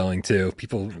storytelling too.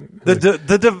 People,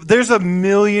 there's a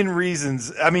million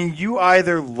reasons. I mean, you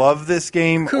either love this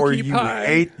game or you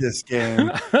hate this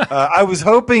game. I was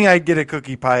hoping I'd get a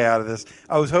cookie pie out of this.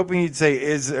 I was hoping you'd say,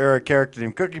 "Is there a character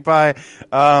named Cookie Pie?"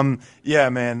 Yeah,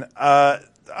 man.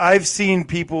 I've seen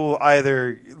people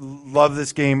either love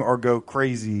this game or go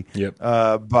crazy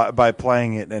by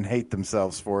playing it and hate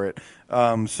themselves for it.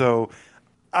 So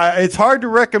it's hard to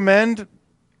recommend.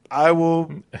 I will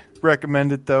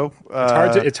recommend it though.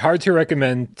 It's hard to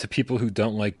recommend to people who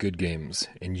don't like good games,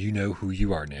 and you know who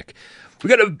you are, Nick. We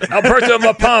got Alberto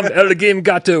Mapam El Game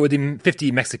Gato with the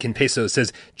 50 Mexican pesos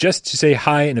says, just to say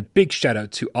hi and a big shout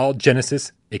out to all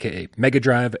Genesis, aka Mega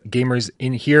Drive gamers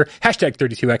in here. Hashtag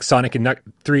 32X Sonic and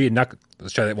 3 and Knuckles.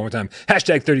 Let's try that one more time.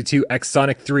 Hashtag 32X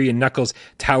Sonic 3 and Knuckles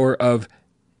Tower of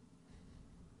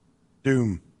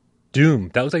Doom.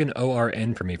 That looks like an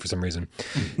ORN for me for some reason.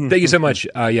 Thank you so much.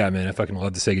 Yeah, man, I fucking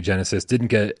love the Sega Genesis.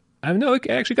 It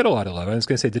actually got a lot of love. I was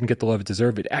going to say it didn't get the love it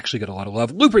deserved. It actually got a lot of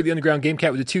love. Looper, the Underground Game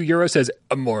Cat with the €2 says,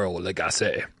 Immoral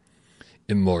Legacy.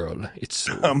 Immoral. It's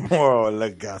so... Immoral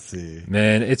Legacy.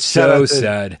 Man, it's so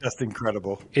sad. Just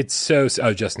incredible. It's so...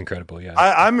 Oh, just incredible, yeah.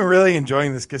 I'm really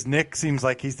enjoying this because Nick seems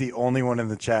like he's the only one in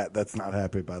the chat that's not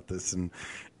happy about this. And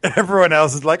everyone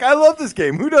else is like, I love this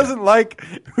game. Who doesn't like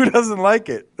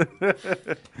it?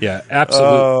 Yeah,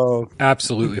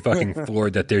 absolutely fucking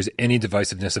floored that there's any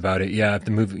divisiveness about it. Yeah, the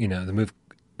move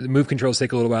controls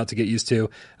take a little while to get used to.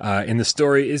 And the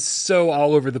story is so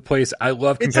all over the place. I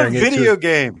love comparing it to... It's a video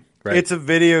game. Right. It's a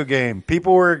video game.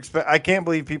 People were... I can't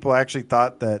believe people actually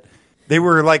thought that they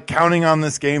were like counting on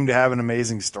this game to have an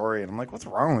amazing story. And I'm like, what's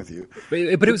wrong with you? But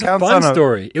it was a fun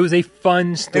story. It was a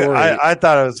fun story. I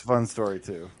thought it was a fun story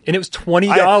too. And it was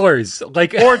 $20.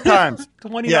 Like 4 times.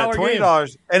 $20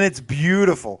 $20. And it's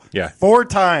beautiful. Yeah. 4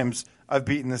 times I've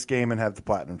beaten this game and have the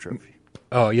Platinum Trophy.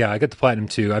 Oh yeah, I got the Platinum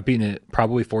too. I've beaten it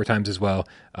probably 4 times as well.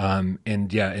 And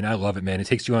I love it, man. It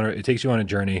takes you on a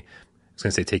journey. I was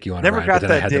going to say take you on a ride, but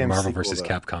then I had the Marvel vs.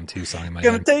 Capcom 2 song in my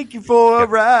head. Gonna take you for a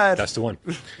ride. That's the one.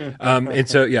 And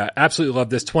so, yeah, absolutely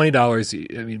love this.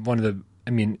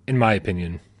 $20, in my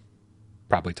opinion,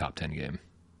 probably top 10 game.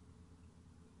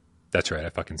 That's right. I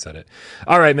fucking said it.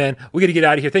 All right, man. We got to get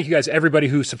out of here. Thank you guys, everybody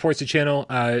who supports the channel.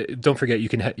 Don't forget, you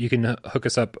can hook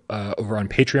us up over on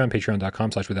Patreon,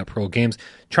 patreon.com/withoutparole games.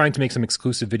 Trying to make some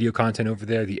exclusive video content over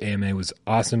there. The AMA was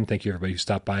awesome. Thank you, everybody who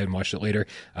stopped by and watched it later.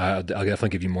 I'll definitely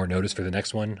give you more notice for the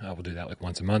next one. We'll do that like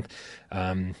once a month.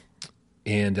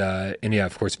 And yeah,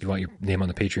 of course, if you want your name on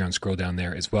the Patreon, scroll down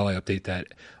there as well. I update that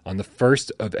on the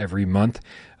 1st of every month.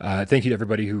 Thank you to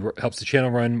everybody who helps the channel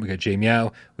run. We got Jay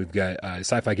Meow, we've got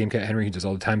Sci-Fi Game Cat Henry, who does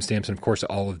all the timestamps, and of course,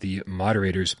 all of the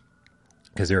moderators,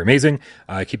 because they're amazing,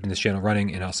 keeping this channel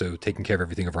running and also taking care of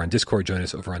everything over on Discord. Join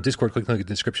us over on Discord. Click the link in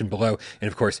the description below. And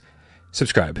of course,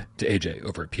 subscribe to AJ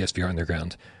over at PSVR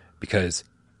Underground, because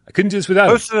I couldn't do this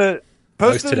without him.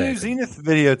 Posted a new Zenith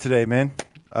video today, man.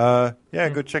 Go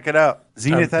check it out.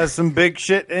 Zenith has some big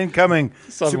shit incoming.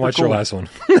 So I've watched your last one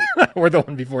or the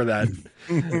one before that.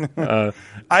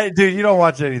 Dude, you don't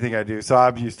watch anything I do, so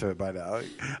I'm used to it by now.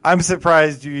 I'm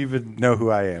surprised you even know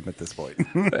who I am at this point.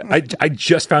 I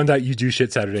just found out you do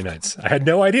shit Saturday nights. I had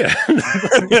no idea.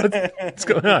 What's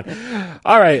going on?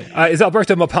 All right. Is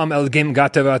Alberto Mapam El Game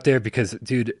Gato out there? Because,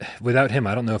 dude, without him,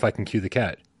 I don't know if I can cue the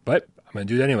cat. But I'm going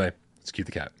to do it anyway. Let's cue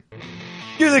the cat.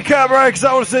 Cue the cat, right? Because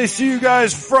I want to say see you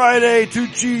guys Friday to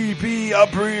GP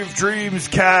Uprive Dreams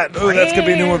Cat. Oh, that's going to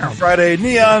be a new one for Friday.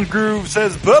 Neon Groove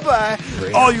says bye-bye.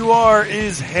 All you are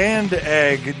is hand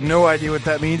egg. No idea what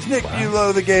that means. Nick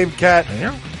Bulow, the game cat,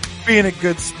 being a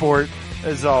good sport,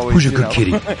 as always. Who's a good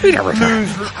kitty?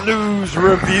 Lose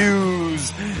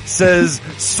reviews says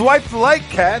swipe the like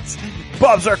cats.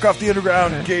 Bob Zarkoff, the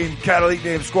Underground Game Cat Elite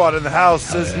Name Squad in the house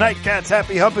says, Night Cats,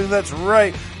 happy humping. That's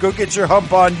right. Go get your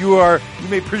hump on. You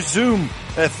may presume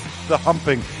that's the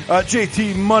humping.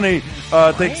 JT Money,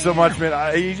 thanks so much,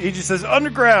 man. He just says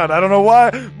Underground. I don't know why,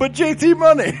 but JT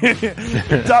Money.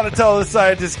 Donatello, the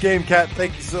Scientist Game Cat,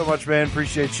 thank you so much, man.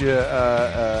 Appreciate you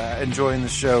enjoying the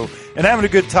show and having a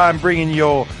good time bringing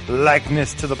your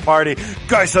likeness to the party.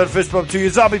 Guys, on fist bump to you.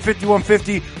 Zombie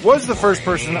 5150 was the first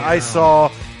person I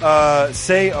saw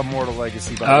say Immortal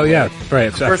Legacy. By Oh the way. yeah,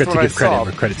 right. So I First forgot to one give I credit saw.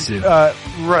 where credit's due.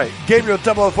 Right. Gabriel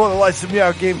 004, the lights of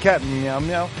Meow Game Cat. Meow,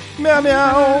 meow. Meow,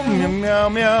 meow. Meow, meow,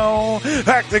 meow.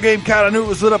 Hack the Game Cat. I knew it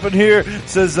was lit up in here.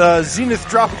 Says, Zenith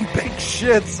dropping big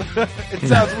shits. It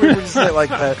sounds weird when you say it like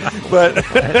that. But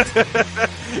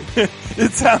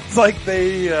it sounds like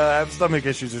they have stomach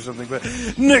issues or something. But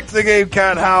Nick the Game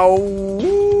Cat, how?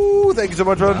 Ooh, thank you so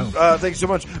much, thank you so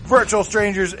much. Virtual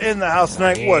strangers in the house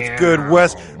tonight. What's good,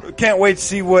 Wes? Can't wait to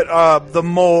see what the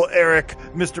mole Eric,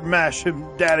 Mr. Mash,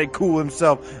 Daddy Cool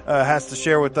himself, has to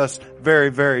share with us very,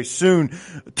 very soon.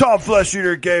 Tom Flesh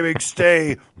Eater Gaming,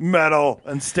 stay metal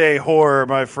and stay horror,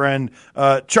 my friend.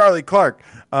 Charlie Clark,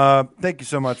 thank you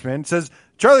so much, man.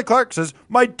 Charlie Clark says,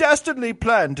 my dastardly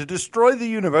plan to destroy the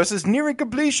universe is nearing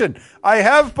completion. I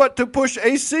have but to push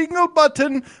a single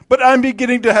button, but I'm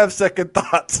beginning to have second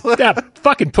thoughts. Yeah,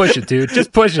 fucking push it, dude.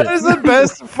 Just push it. That is the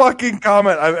best fucking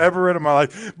comment I've ever read in my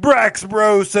life. Brax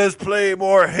Bro says, play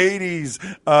more Hades.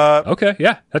 Okay,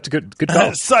 yeah, that's a good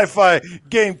call. Sci-Fi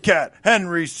Game Cat.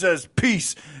 Henry says,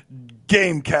 peace.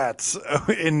 Game Cats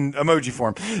in emoji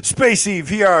form. Spacey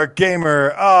VR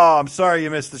Gamer. Oh, I'm sorry you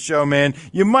missed the show, man.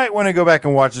 You might want to go back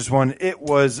and watch this one. It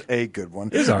was a good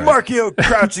one. All right. Markio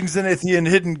Crouching Zenithian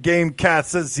Hidden Game Cat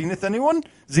says, Zenith anyone?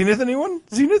 Zenith anyone?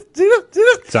 Zenith?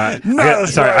 Sorry, No,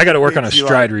 I got to work on a Thank you,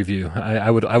 stride review. I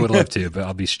would love to, but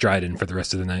I'll be striding for the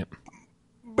rest of the night.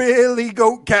 Billy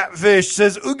Goat Catfish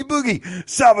says, Oogie Boogie.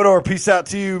 Salvador, peace out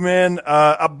to you, man.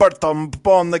 Aberto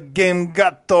pon the game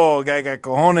gato. Gaga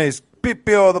cojones.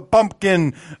 Pipio the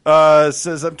Pumpkin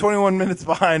says, I'm 21 minutes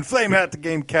behind. Flame Hat the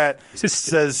Game Cat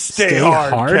says, stay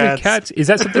hard, cats. Is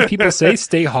that something people say?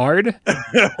 Stay hard?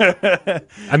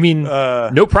 I mean,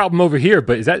 no problem over here,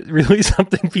 but is that really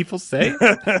something people say?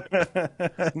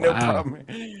 No problem.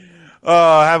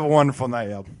 Have a wonderful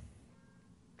night, y'all.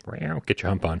 Get your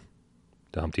hump on.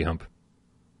 The Humpty Hump.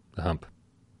 The hump.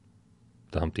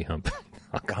 The Humpty Hump.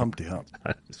 Humpty Hump.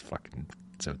 I'm just fucking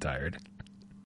so tired.